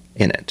 people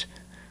in it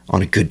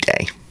on a good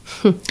day.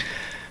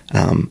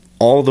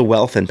 All the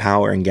wealth and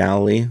power in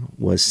Galilee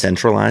was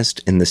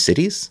centralized in the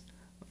cities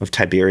of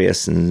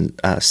Tiberias and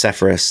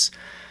Sepphoris,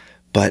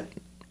 but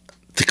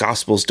the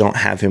Gospels don't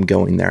have him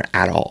going there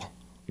at all.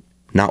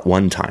 Not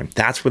one time.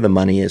 That's where the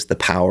money is, the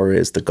power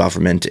is, the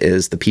government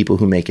is, the people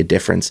who make a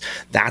difference.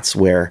 That's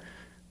where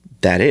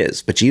that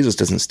is. But Jesus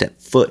doesn't step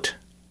foot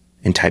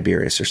in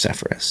Tiberias or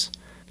Sepphoris.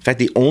 In fact,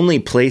 the only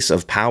place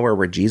of power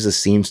where Jesus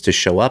seems to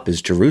show up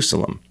is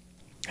Jerusalem.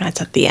 That's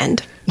at the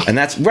end. And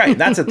that's right.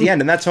 That's at the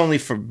end. And that's only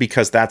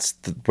because that's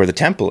where the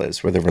temple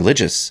is, where the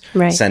religious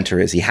center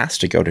is. He has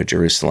to go to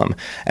Jerusalem.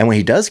 And when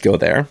he does go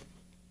there,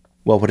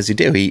 well, what does he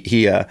do?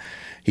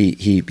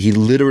 He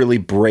literally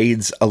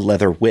braids a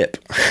leather whip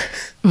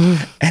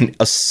and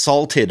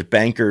assaulted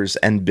bankers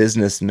and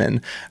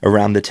businessmen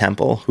around the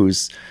temple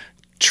whose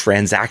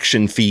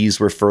transaction fees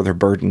were further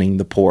burdening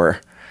the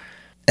poor.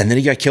 And then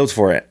he got killed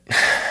for it.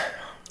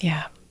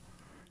 Yeah.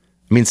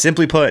 I mean,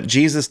 simply put,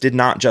 Jesus did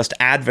not just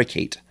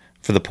advocate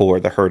for the poor,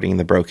 the hurting,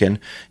 the broken.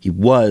 He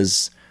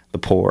was the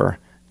poor,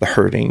 the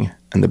hurting,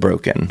 and the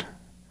broken.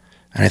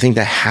 And I think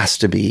that has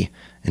to be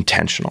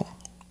intentional.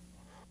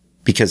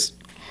 Because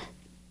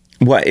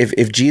what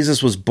if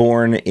Jesus was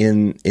born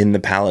in the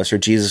palace, or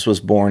Jesus was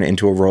born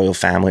into a royal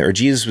family, or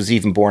Jesus was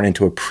even born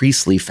into a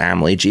priestly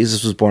family,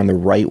 Jesus was born the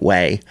right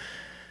way,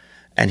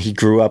 and he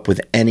grew up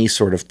with any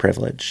sort of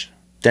privilege,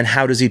 then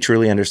how does he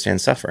truly understand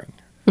suffering?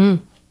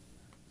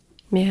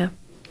 Yeah.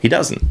 He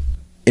doesn't.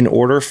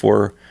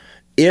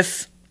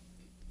 If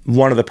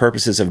one of the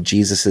purposes of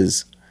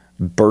Jesus's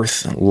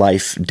birth,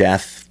 life,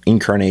 death,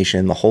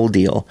 incarnation, the whole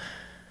deal,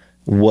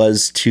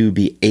 was to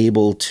be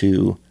able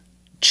to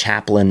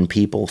chaplain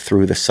people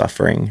through the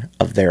suffering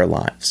of their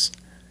lives,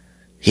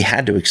 he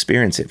had to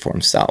experience it for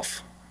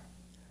himself.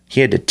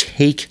 He had to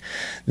take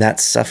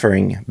that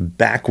suffering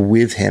back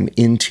with him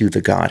into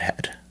the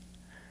Godhead.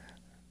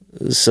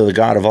 So the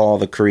God of all,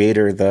 the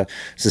creator, the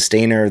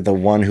sustainer, the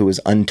one who was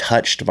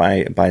untouched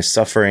by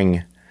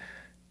suffering,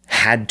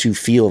 had to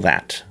feel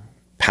that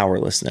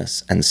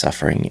powerlessness and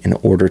suffering in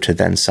order to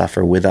then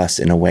suffer with us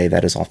in a way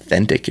that is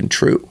authentic and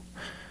true.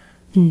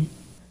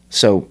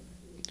 So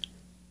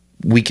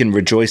we can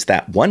rejoice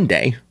that one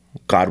day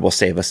God will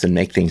save us and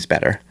make things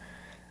better.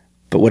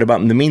 But what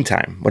about in the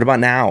meantime? What about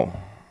now?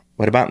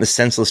 What about the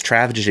senseless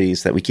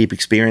tragedies that we keep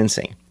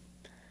experiencing?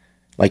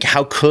 Like,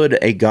 how could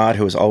a God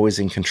who is always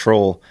in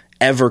control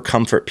ever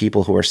comfort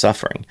people who are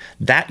suffering?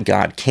 That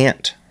God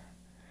can't.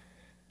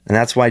 And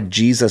that's why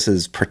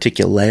Jesus's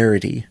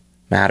particularity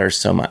matters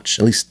so much,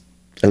 at least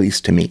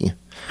to me.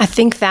 I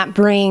think that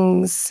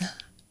brings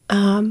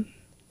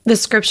the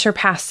scripture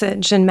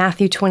passage in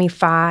Matthew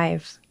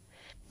 25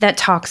 that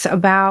talks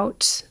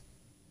about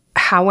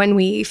how when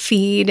we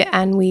feed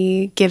and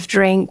we give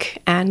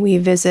drink and we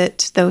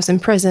visit those in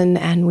prison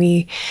and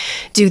we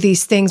do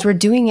these things, we're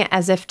doing it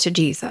as if to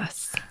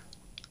Jesus,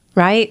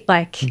 right?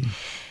 Like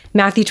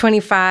Matthew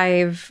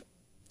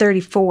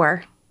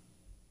 25:34,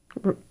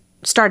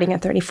 starting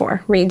at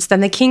 34, reads,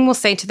 "Then the king will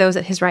say to those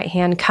at his right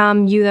hand,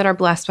 'Come, you that are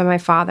blessed by my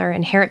Father,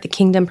 inherit the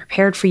kingdom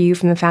prepared for you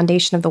from the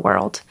foundation of the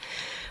world.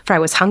 For I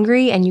was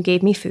hungry, and you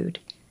gave me food.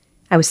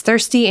 I was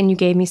thirsty, and you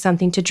gave me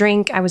something to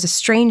drink. I was a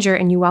stranger,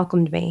 and you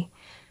welcomed me.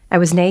 I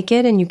was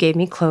naked, and you gave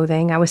me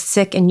clothing. I was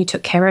sick, and you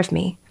took care of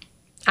me.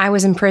 I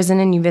was in prison,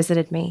 and you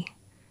visited me.'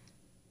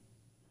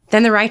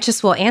 Then the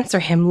righteous will answer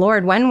him,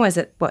 'Lord, when was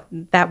it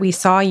that we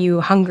saw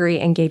you hungry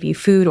and gave you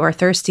food, or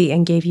thirsty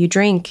and gave you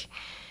drink?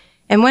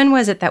 And when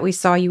was it that we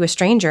saw you a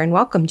stranger and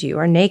welcomed you,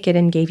 or naked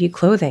and gave you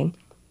clothing?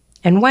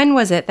 And when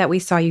was it that we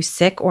saw you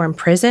sick or in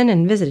prison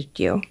and visited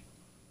you?'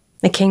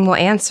 The king will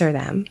answer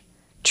them,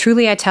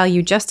 'Truly I tell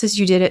you, just as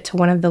you did it to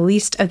one of the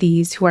least of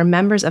these who are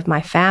members of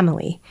my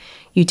family,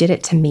 you did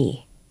it to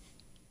me.'"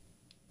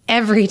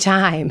 Every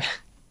time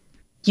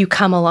you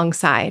come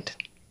alongside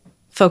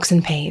folks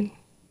in pain,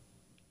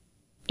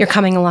 you're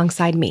coming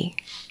alongside me.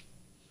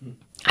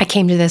 I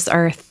came to this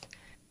earth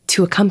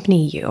to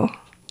accompany you,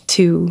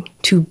 to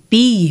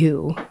be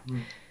you,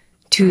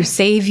 to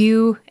save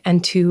you,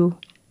 and to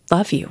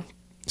love you.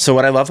 So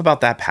what I love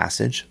about that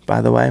passage,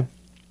 by the way,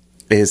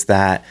 is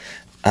that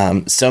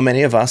so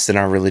many of us in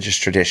our religious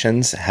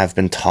traditions have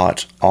been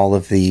taught all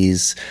of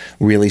these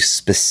really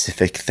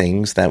specific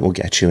things that will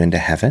get you into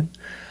heaven.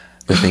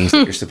 the things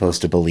that you're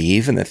supposed to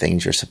believe and the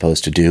things you're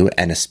supposed to do,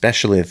 and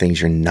especially the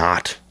things you're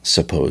not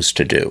supposed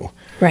to do.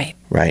 Right.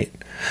 Right.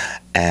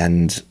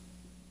 And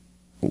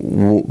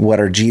what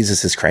are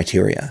Jesus's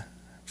criteria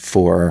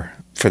for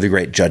the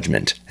great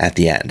judgment at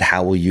the end?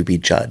 How will you be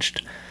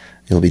judged?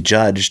 You'll be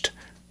judged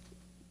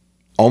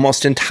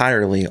almost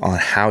entirely on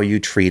how you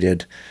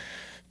treated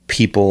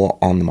people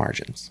on the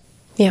margins.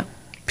 Yeah.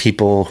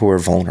 People who are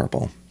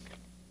vulnerable.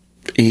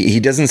 He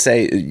doesn't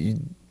say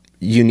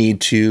you need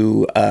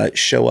to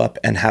show up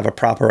and have a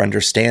proper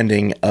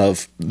understanding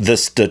of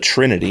the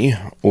Trinity,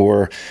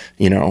 or,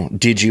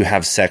 did you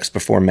have sex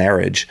before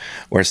marriage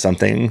or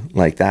something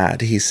like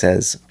that. He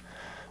says,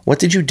 what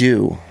did you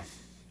do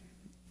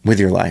with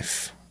your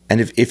life? And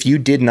if you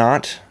did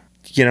not,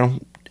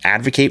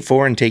 advocate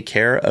for and take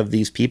care of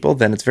these people,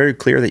 then it's very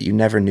clear that you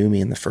never knew me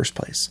in the first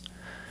place.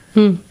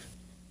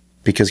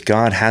 Because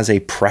God has a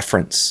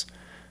preference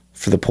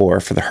for the poor,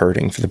 for the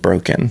hurting, for the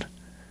broken.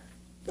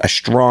 A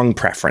strong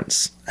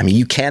preference. I mean,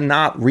 you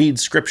cannot read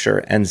Scripture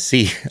and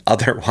see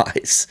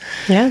otherwise.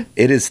 Yeah.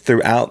 It is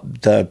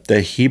throughout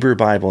the Hebrew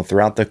Bible,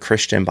 throughout the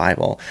Christian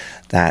Bible,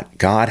 that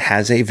God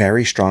has a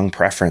very strong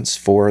preference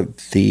for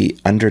the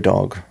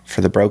underdog,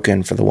 for the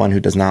broken, for the one who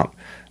does not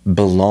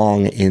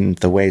belong in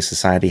the way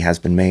society has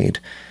been made.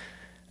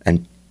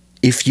 And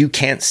if you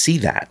can't see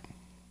that,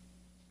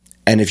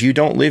 and if you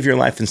don't live your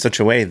life in such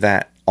a way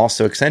that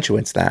also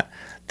accentuates that,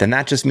 then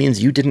that just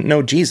means you didn't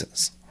know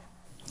Jesus.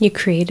 You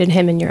created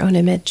him in your own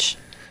image.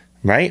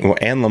 Right? Well,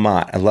 Anne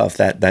Lamott, I love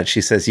that she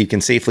says you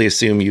can safely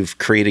assume you've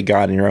created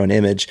God in your own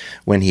image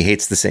when he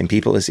hates the same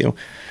people as you.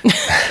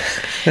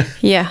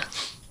 Yeah.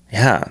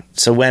 Yeah.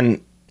 So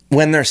when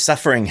there's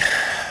suffering,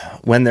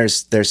 when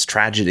there's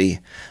tragedy,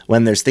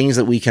 when there's things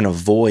that we can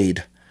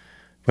avoid,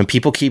 when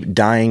people keep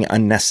dying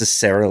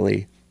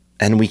unnecessarily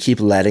and we keep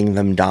letting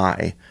them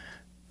die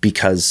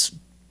because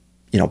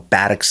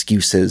bad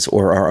excuses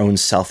or our own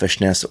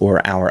selfishness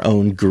or our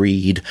own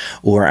greed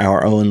or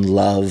our own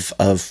love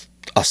of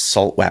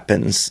assault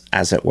weapons,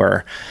 as it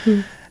were.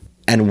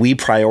 And we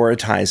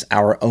prioritize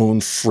our own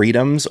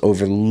freedoms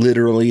over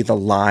literally the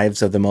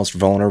lives of the most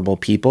vulnerable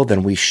people,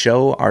 then we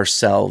show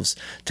ourselves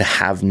to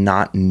have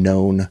not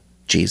known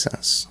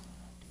Jesus.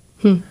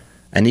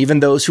 And even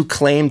those who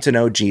claim to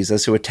know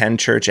Jesus, who attend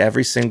church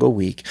every single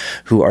week,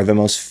 who are the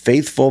most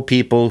faithful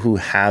people, who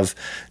have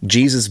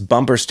Jesus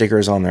bumper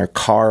stickers on their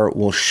car,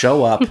 will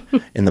show up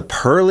in the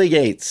pearly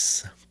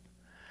gates.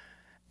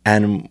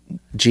 And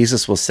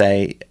Jesus will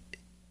say,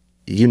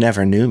 you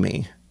never knew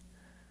me.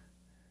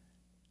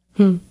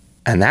 And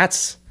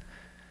that's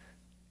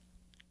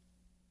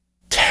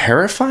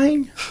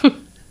terrifying.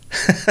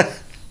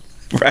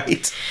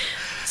 Right?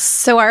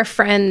 So our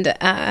friend,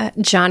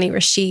 Johnny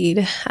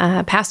Rashid,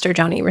 Pastor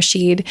Johnny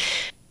Rashid,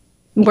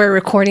 we're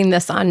recording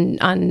this on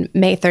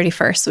May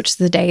 31st, which is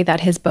the day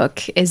that his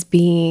book is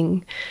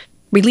being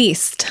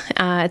released.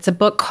 It's a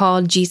book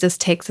called Jesus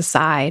Takes a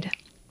Side.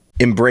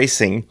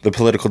 Embracing the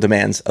Political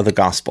Demands of the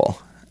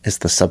Gospel is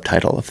the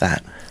subtitle of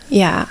that.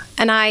 Yeah.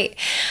 And I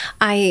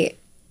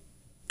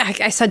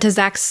said to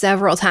Zach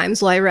several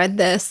times while I read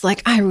this,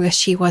 I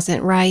wish he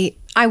wasn't right.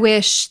 I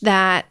wish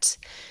that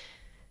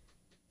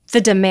the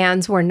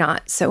demands were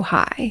not so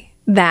high,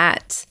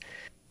 that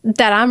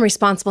I'm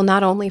responsible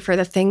not only for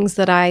the things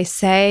that I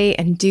say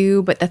and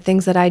do, but the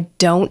things that I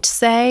don't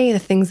say, the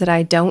things that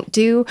I don't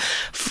do,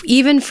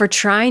 even for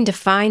trying to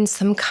find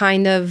some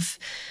kind of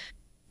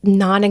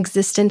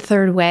non-existent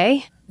third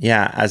way.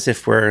 Yeah, as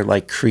if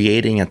we're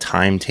creating a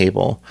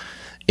timetable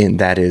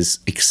that is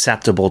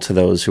acceptable to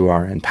those who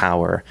are in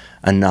power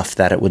enough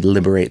that it would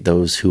liberate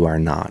those who are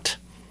not.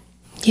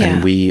 Yeah.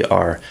 And we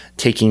are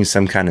taking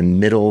some kind of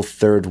middle,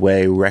 third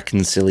way,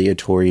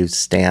 reconciliatory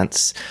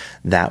stance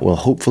that will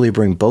hopefully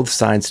bring both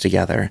sides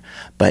together.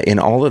 But in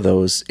all of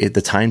those, the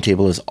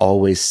timetable is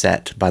always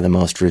set by the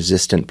most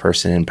resistant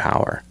person in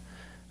power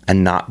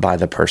and not by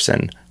the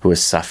person who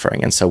is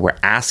suffering. And so we're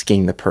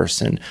asking the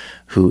person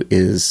who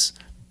is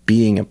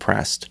being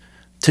oppressed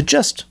to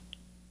just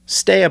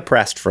stay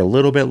oppressed for a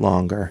little bit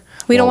longer.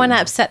 We don't want to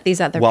upset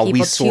these other people too much. While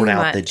we sort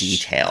out the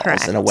details.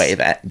 Correct. In a way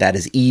that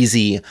is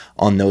easy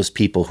on those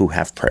people who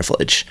have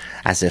privilege,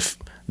 as if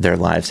their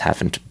lives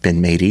haven't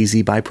been made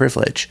easy by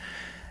privilege.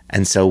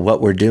 And so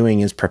what we're doing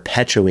is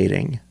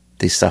perpetuating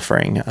the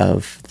suffering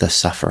of the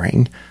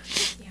suffering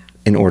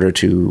in order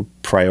to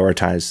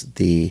prioritize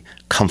the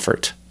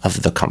comfort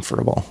of the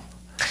comfortable.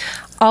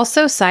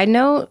 Also, side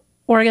note,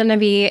 we're going to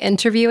be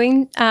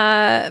interviewing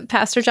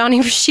Pastor Johnny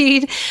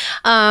Rashid,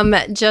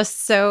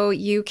 just so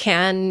you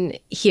can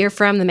hear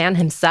from the man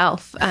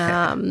himself,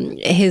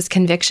 his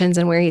convictions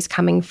and where he's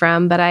coming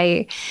from. But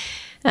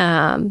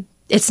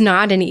it's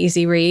not an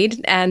easy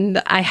read.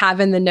 And I have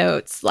in the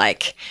notes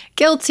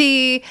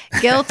guilty,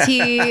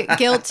 guilty,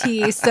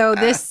 guilty. So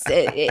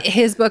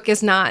his book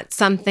is not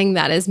something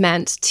that is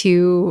meant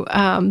to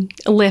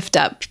lift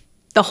up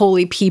the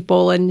holy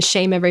people and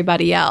shame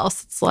everybody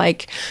else.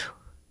 It's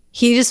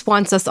he just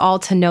wants us all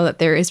to know that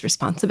there is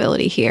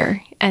responsibility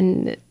here.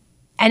 And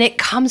it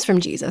comes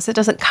from Jesus. It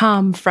doesn't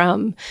come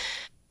from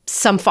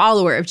some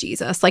follower of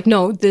Jesus. Like,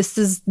 no, this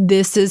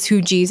is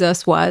who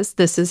Jesus was.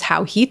 This is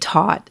how he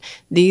taught.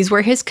 These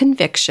were his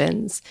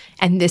convictions.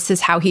 And this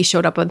is how he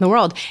showed up in the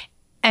world.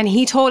 And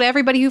he told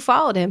everybody who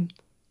followed him,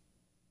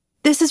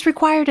 this is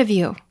required of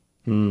you.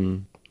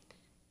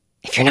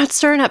 If you're not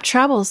stirring up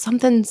trouble,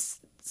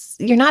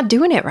 you're not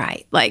doing it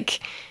right. Like,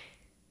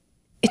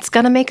 it's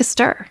going to make a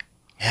stir.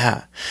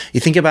 Yeah. You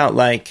think about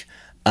like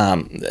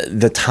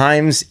the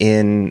times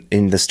in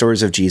the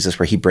stories of Jesus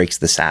where he breaks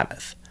the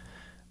Sabbath,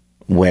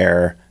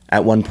 where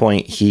at one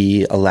point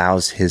he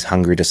allows his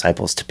hungry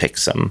disciples to pick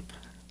some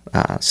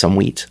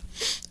wheat.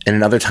 And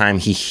another time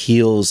he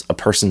heals a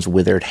person's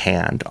withered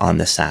hand on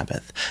the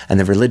Sabbath. And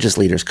the religious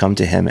leaders come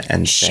to him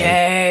and say,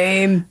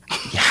 shame.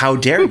 How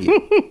dare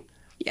you?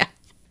 Yeah.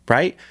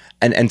 Right?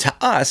 And to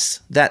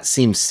us, that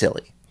seems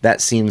silly. That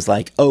seems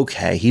like,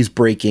 okay, he's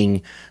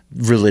breaking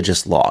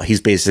religious law. He's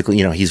basically,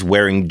 he's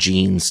wearing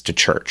jeans to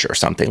church or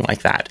something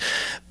like that.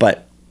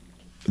 But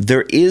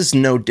there is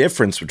no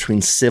difference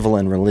between civil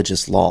and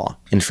religious law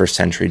in first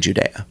century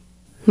Judea.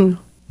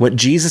 What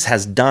Jesus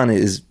has done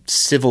is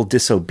civil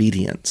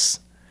disobedience.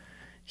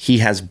 He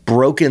has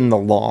broken the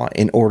law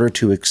in order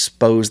to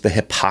expose the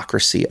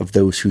hypocrisy of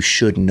those who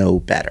should know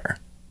better.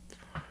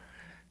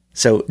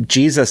 So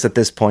Jesus at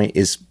this point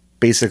is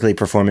basically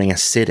performing a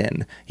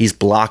sit-in. He's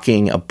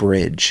blocking a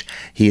bridge.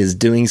 He is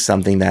doing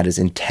something that is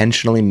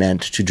intentionally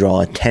meant to draw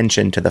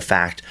attention to the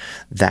fact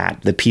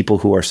that the people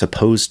who are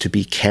supposed to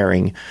be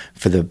caring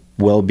for the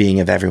well-being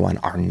of everyone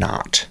are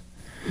not.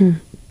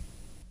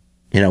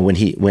 When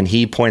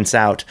he points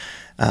out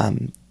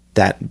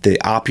that the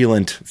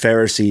opulent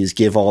Pharisees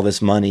give all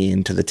this money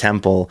into the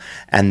temple,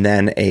 and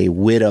then a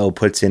widow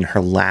puts in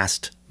her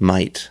last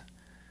mite,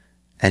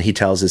 and he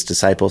tells his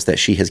disciples that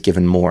she has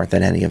given more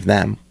than any of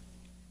them.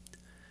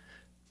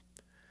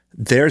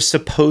 There's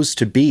supposed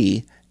to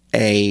be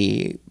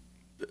a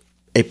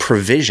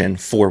provision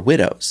for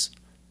widows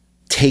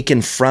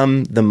taken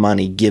from the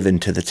money given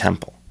to the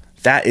temple.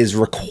 That is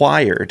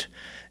required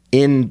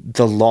in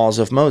the laws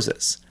of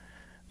Moses,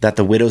 that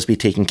the widows be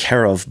taken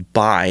care of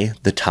by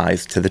the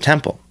tithe to the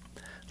temple.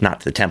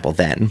 Not the temple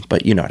then,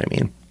 but you know what I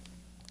mean.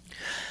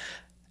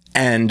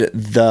 And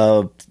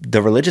the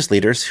religious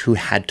leaders who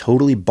had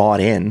totally bought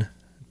in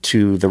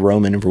to the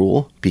Roman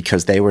rule,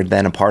 because they were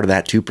then a part of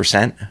that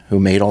 2% who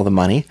made all the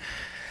money,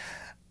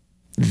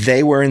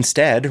 they were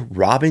instead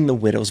robbing the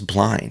widows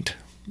blind.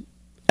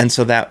 And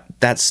so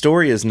that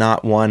story is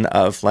not one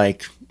of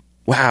like,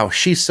 wow,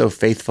 she's so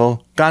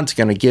faithful, God's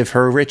going to give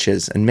her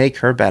riches and make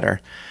her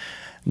better.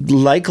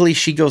 Likely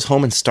she goes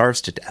home and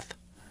starves to death,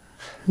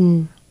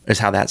 is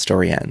how that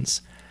story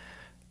ends.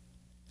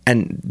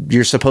 And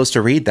you're supposed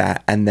to read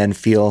that and then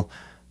feel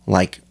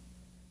like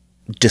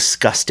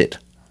disgusted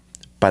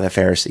by the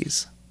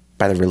Pharisees,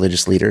 by the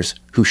religious leaders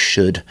who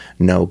should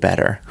know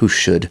better, who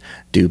should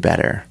do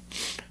better.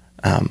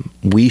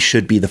 We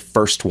should be the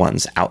first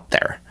ones out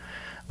there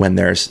when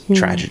there's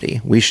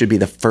tragedy. We should be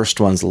the first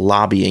ones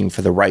lobbying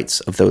for the rights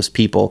of those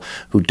people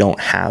who don't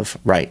have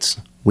rights.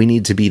 We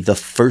need to be the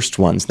first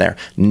ones there,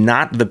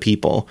 not the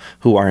people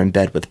who are in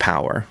bed with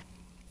power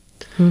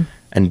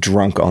and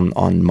drunk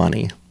on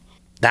money.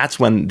 That's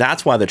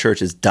why the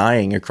church is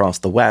dying across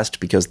the West,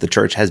 because the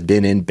church has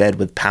been in bed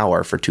with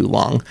power for too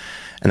long,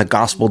 and the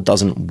gospel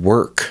doesn't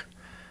work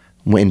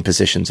in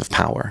positions of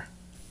power.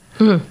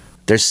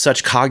 There's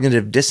such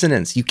cognitive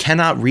dissonance. You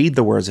cannot read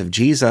the words of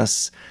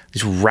Jesus,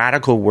 these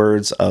radical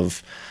words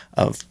of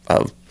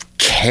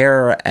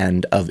care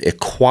and of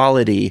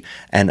equality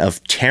and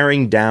of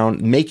tearing down,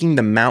 making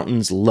the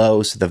mountains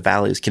low so the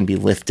valleys can be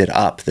lifted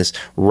up, this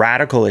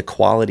radical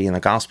equality in the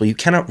gospel. You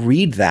cannot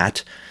read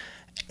that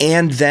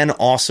and then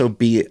also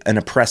be an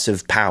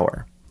oppressive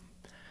power.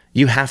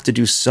 You have to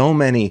do so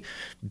many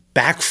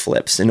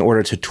backflips in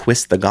order to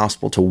twist the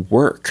gospel to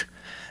work.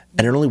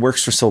 And it only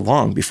works for so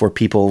long before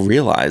people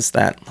realize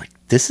that, like,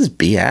 this is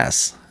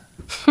BS.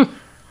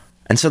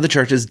 And so the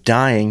church is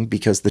dying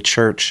because the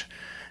church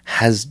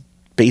has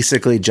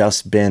basically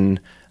just been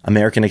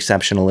American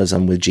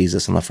exceptionalism with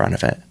Jesus on the front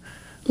of it.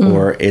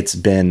 Or it's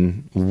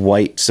been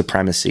white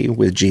supremacy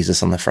with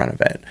Jesus on the front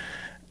of it.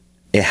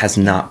 It has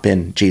not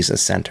been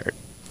Jesus-centered.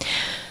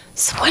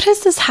 So what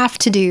does this have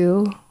to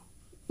do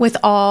with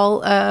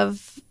all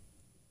of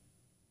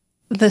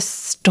the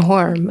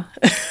storm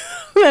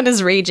that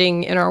is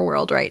raging in our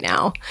world right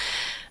now?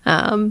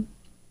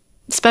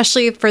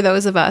 Especially for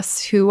those of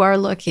us who are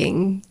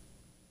looking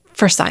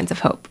for signs of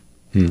hope,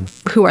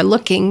 who are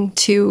looking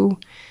to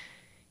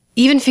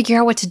even figure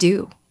out what to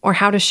do or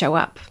how to show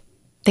up.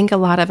 I think a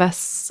lot of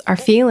us are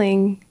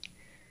feeling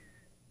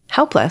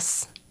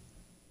helpless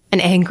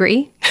and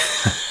angry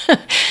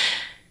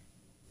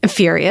and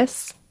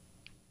furious.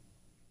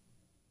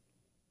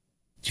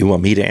 Do you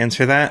want me to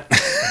answer that?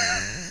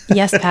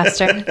 Yes,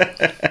 Pastor.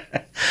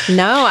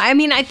 No, I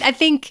mean, I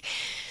think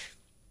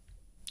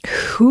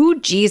who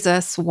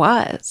Jesus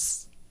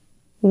was,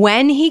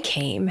 when he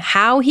came,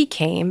 how he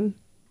came,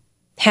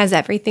 has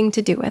everything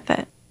to do with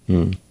it.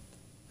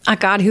 A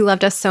God who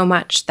loved us so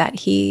much that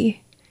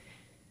he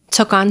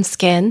took on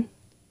skin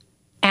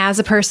as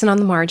a person on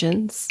the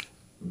margins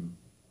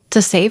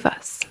to save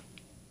us,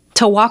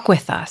 to walk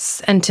with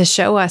us, and to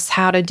show us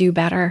how to do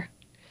better,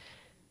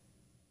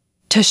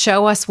 to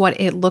show us what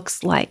it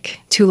looks like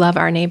to love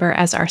our neighbor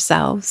as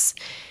ourselves,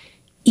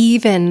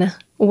 even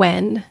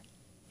when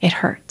it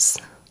hurts.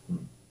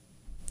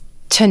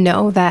 To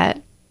know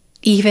that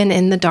even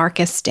in the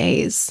darkest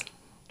days,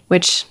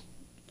 which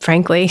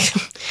frankly,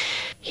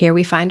 here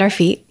we find our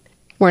feet,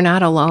 we're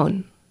not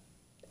alone.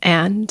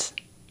 And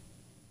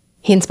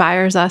he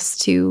inspires us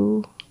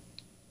to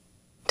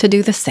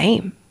do the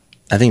same.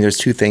 I think there's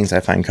two things I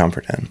find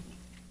comfort in.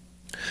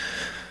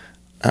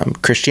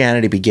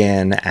 Christianity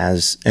began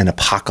as an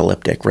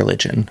apocalyptic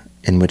religion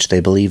in which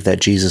they believed that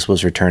Jesus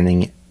was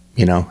returning,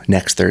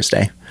 next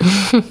Thursday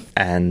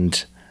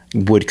and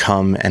would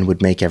come and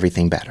would make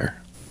everything better.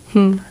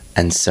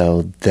 And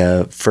so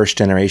the first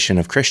generation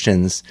of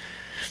Christians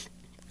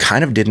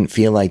kind of didn't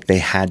feel like they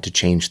had to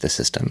change the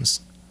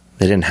systems.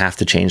 They didn't have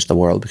to change the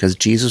world because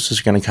Jesus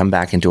was going to come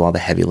back and do all the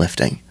heavy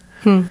lifting.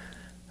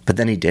 But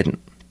then he didn't.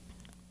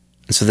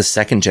 And so the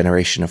second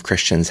generation of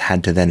Christians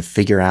had to then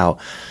figure out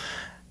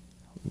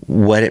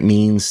what it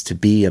means to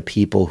be a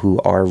people who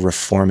are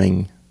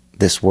reforming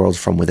this world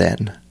from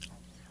within.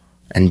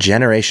 And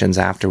generations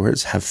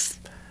afterwards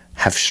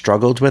have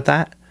struggled with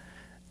that.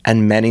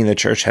 And many in the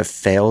church have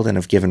failed and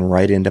have given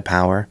right into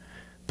power.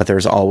 But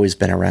there's always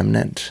been a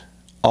remnant,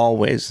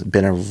 always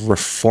been a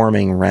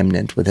reforming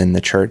remnant within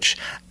the church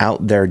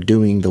out there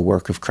doing the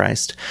work of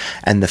Christ.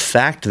 And the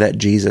fact that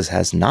Jesus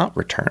has not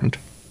returned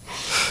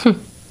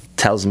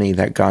tells me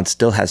that God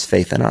still has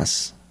faith in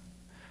us.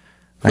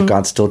 That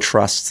God still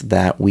trusts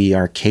that we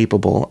are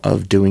capable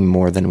of doing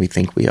more than we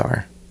think we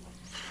are.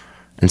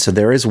 And so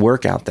there is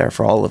work out there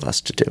for all of us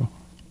to do.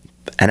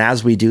 And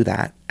as we do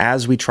that,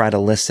 as we try to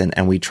listen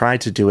and we try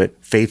to do it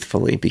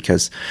faithfully,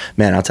 because,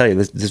 man, I'll tell you,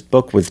 this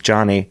book with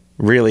Johnny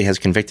really has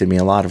convicted me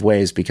in a lot of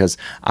ways because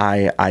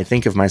I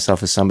think of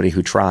myself as somebody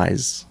who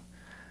tries.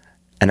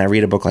 And I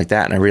read a book like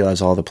that and I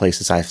realize all the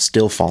places I've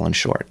still fallen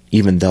short,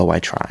 even though I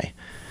try.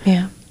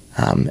 Yeah.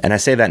 And I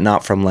say that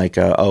not from like,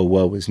 oh,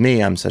 woe is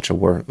me, I'm such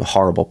a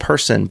horrible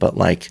person, but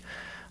like,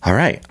 all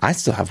right, I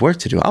still have work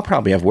to do. I'll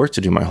probably have work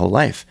to do my whole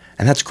life.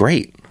 And that's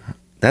great.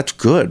 That's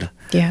good.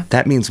 Yeah.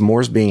 That means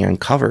more's being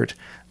uncovered.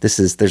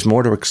 There's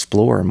more to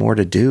explore, more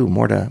to do,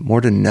 more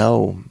to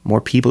know,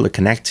 more people to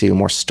connect to,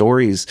 more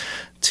stories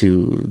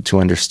to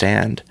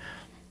understand.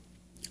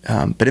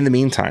 But in the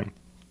meantime,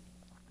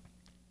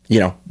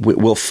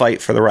 we'll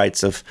fight for the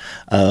rights of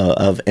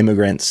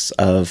immigrants,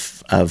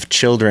 of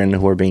children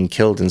who are being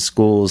killed in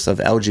schools, of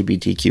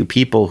LGBTQ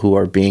people who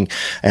are being.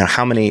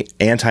 How many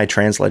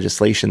anti-trans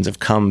legislations have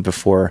come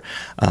before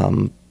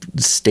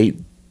state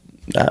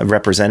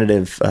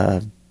representative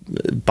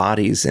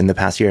bodies in the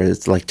past year?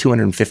 It's like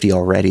 250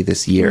 already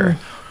this year,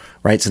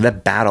 right? So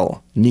that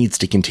battle needs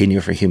to continue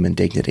for human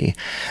dignity.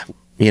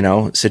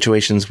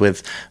 Situations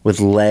with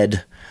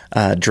lead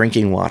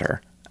drinking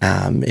water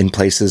in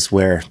places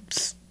where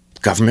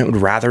government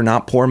would rather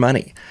not pour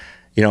money.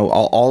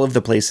 All of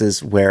the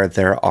places where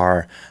there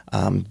are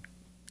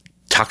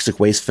toxic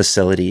waste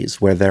facilities,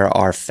 where there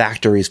are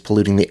factories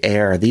polluting the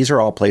air. These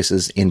are all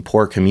places in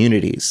poor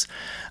communities.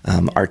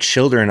 Our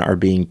children are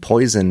being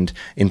poisoned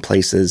in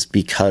places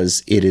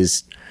because it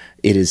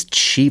is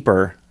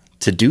cheaper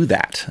to do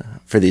that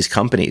for these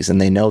companies,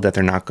 and they know that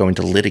they're not going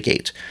to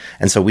litigate.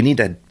 And so we need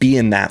to be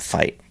in that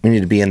fight. We need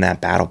to be in that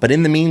battle. But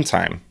in the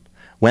meantime,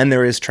 when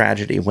there is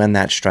tragedy, when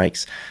that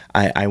strikes,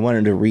 I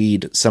wanted to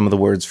read some of the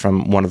words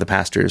from one of the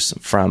pastors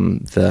from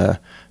the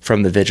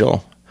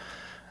vigil,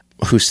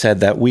 who said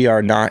that we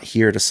are not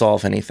here to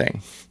solve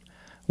anything.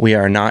 We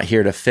are not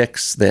here to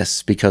fix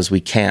this because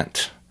we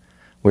can't.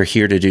 We're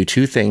here to do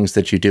two things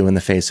that you do in the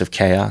face of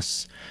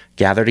chaos: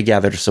 gather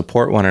together to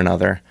support one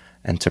another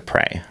and to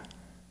pray.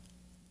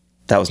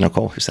 That was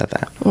Nicole who said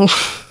that,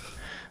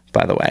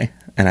 by the way.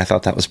 And I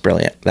thought that was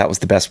brilliant. That was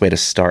the best way to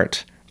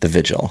start the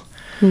vigil,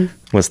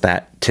 was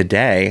that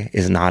today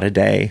is not a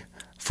day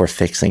for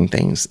fixing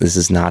things. This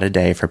is not a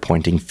day for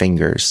pointing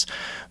fingers,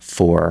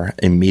 for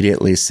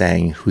immediately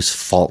saying whose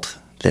fault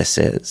this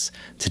is.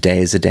 Today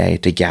is a day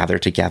to gather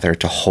together,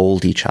 to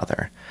hold each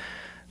other.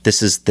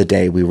 This is the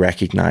day we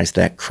recognize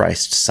that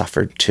Christ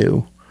suffered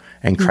too,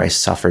 and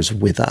Christ suffers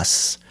with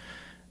us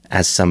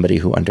as somebody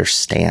who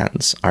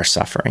understands our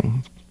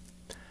suffering.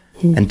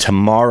 And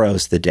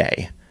tomorrow's the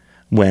day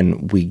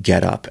when we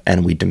get up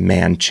and we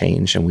demand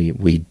change and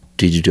we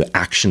do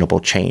actionable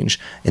change.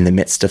 In the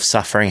midst of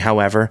suffering,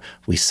 however,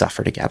 we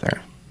suffer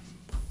together.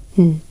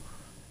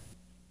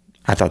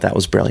 I thought that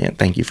was brilliant.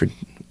 Thank you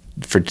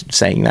for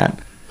saying that.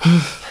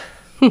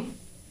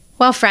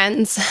 Well,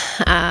 friends,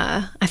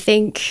 I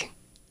think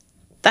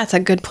that's a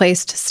good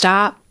place to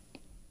stop.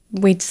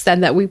 We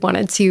said that we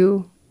wanted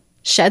to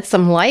shed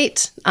some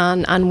light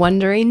on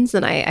wonderings,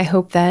 and I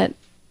hope that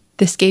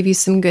this gave you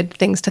some good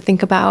things to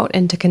think about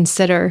and to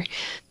consider.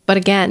 But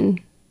again,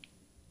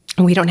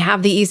 we don't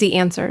have the easy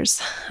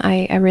answers.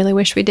 I really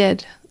wish we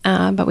did,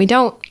 but we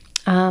don't.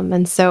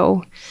 And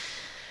so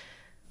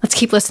let's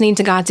keep listening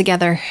to God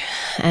together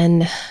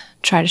and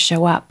try to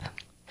show up.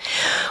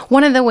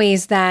 One of the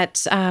ways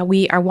that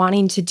we are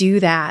wanting to do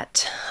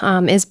that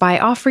is by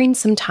offering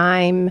some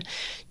time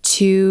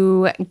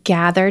to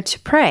gather to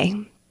pray.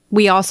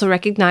 We also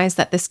recognize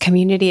that this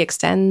community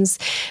extends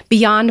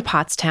beyond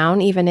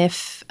Pottstown, even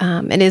if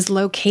it is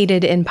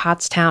located in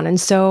Pottstown. And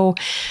so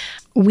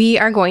we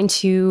are going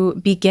to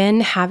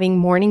begin having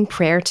morning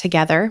prayer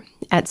together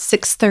at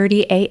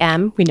 6:30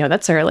 a.m. We know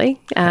that's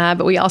early,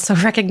 but we also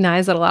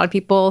recognize that a lot of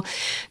people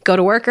go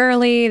to work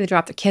early, they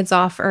drop their kids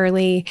off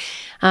early.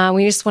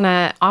 We just want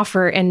to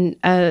offer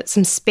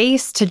some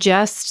space to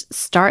just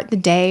start the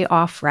day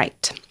off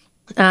right.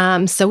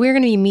 So we're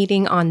going to be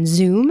meeting on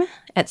Zoom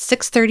at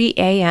 6:30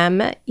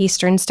 a.m.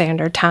 Eastern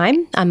Standard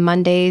Time on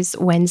Mondays,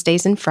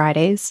 Wednesdays, and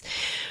Fridays.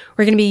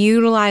 We're going to be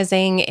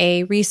utilizing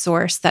a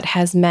resource that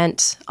has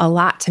meant a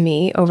lot to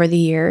me over the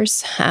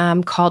years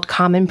called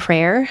Common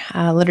Prayer,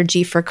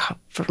 Liturgy for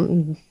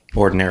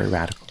Ordinary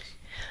Radicals.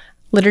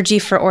 Liturgy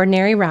for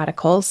Ordinary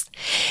Radicals.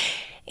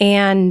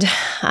 And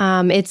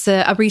it's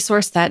a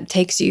resource that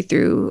takes you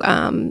through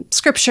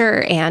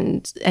scripture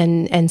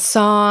and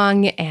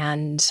song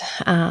and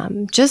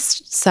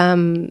just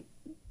some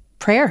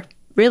prayer,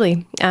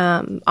 really.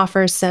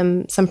 Offers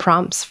some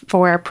prompts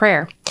for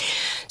prayer.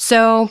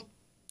 So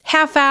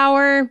half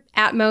hour,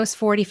 at most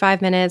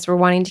 45 minutes. We're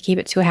wanting to keep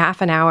it to a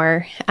half an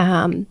hour.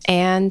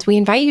 And we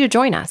invite you to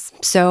join us.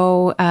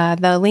 So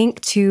the link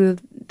to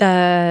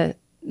the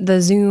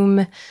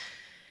Zoom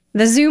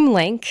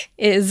link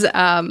is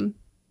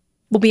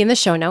will be in the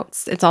show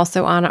notes. It's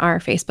also on our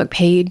Facebook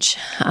page.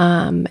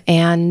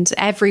 And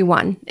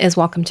everyone is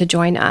welcome to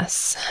join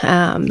us.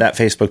 That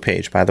Facebook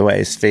page, by the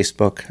way, is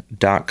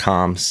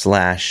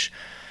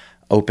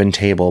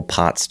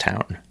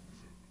facebook.com/OpenTablePottstown.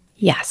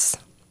 Yes.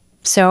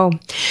 So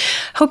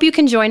hope you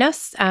can join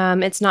us.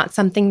 It's not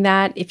something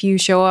that if you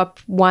show up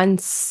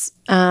once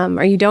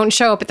or you don't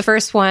show up at the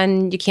first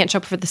one, you can't show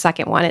up for the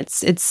second one.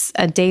 It's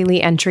a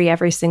daily entry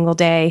every single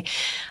day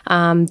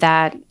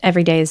that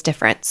every day is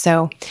different.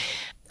 So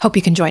hope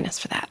you can join us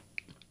for that.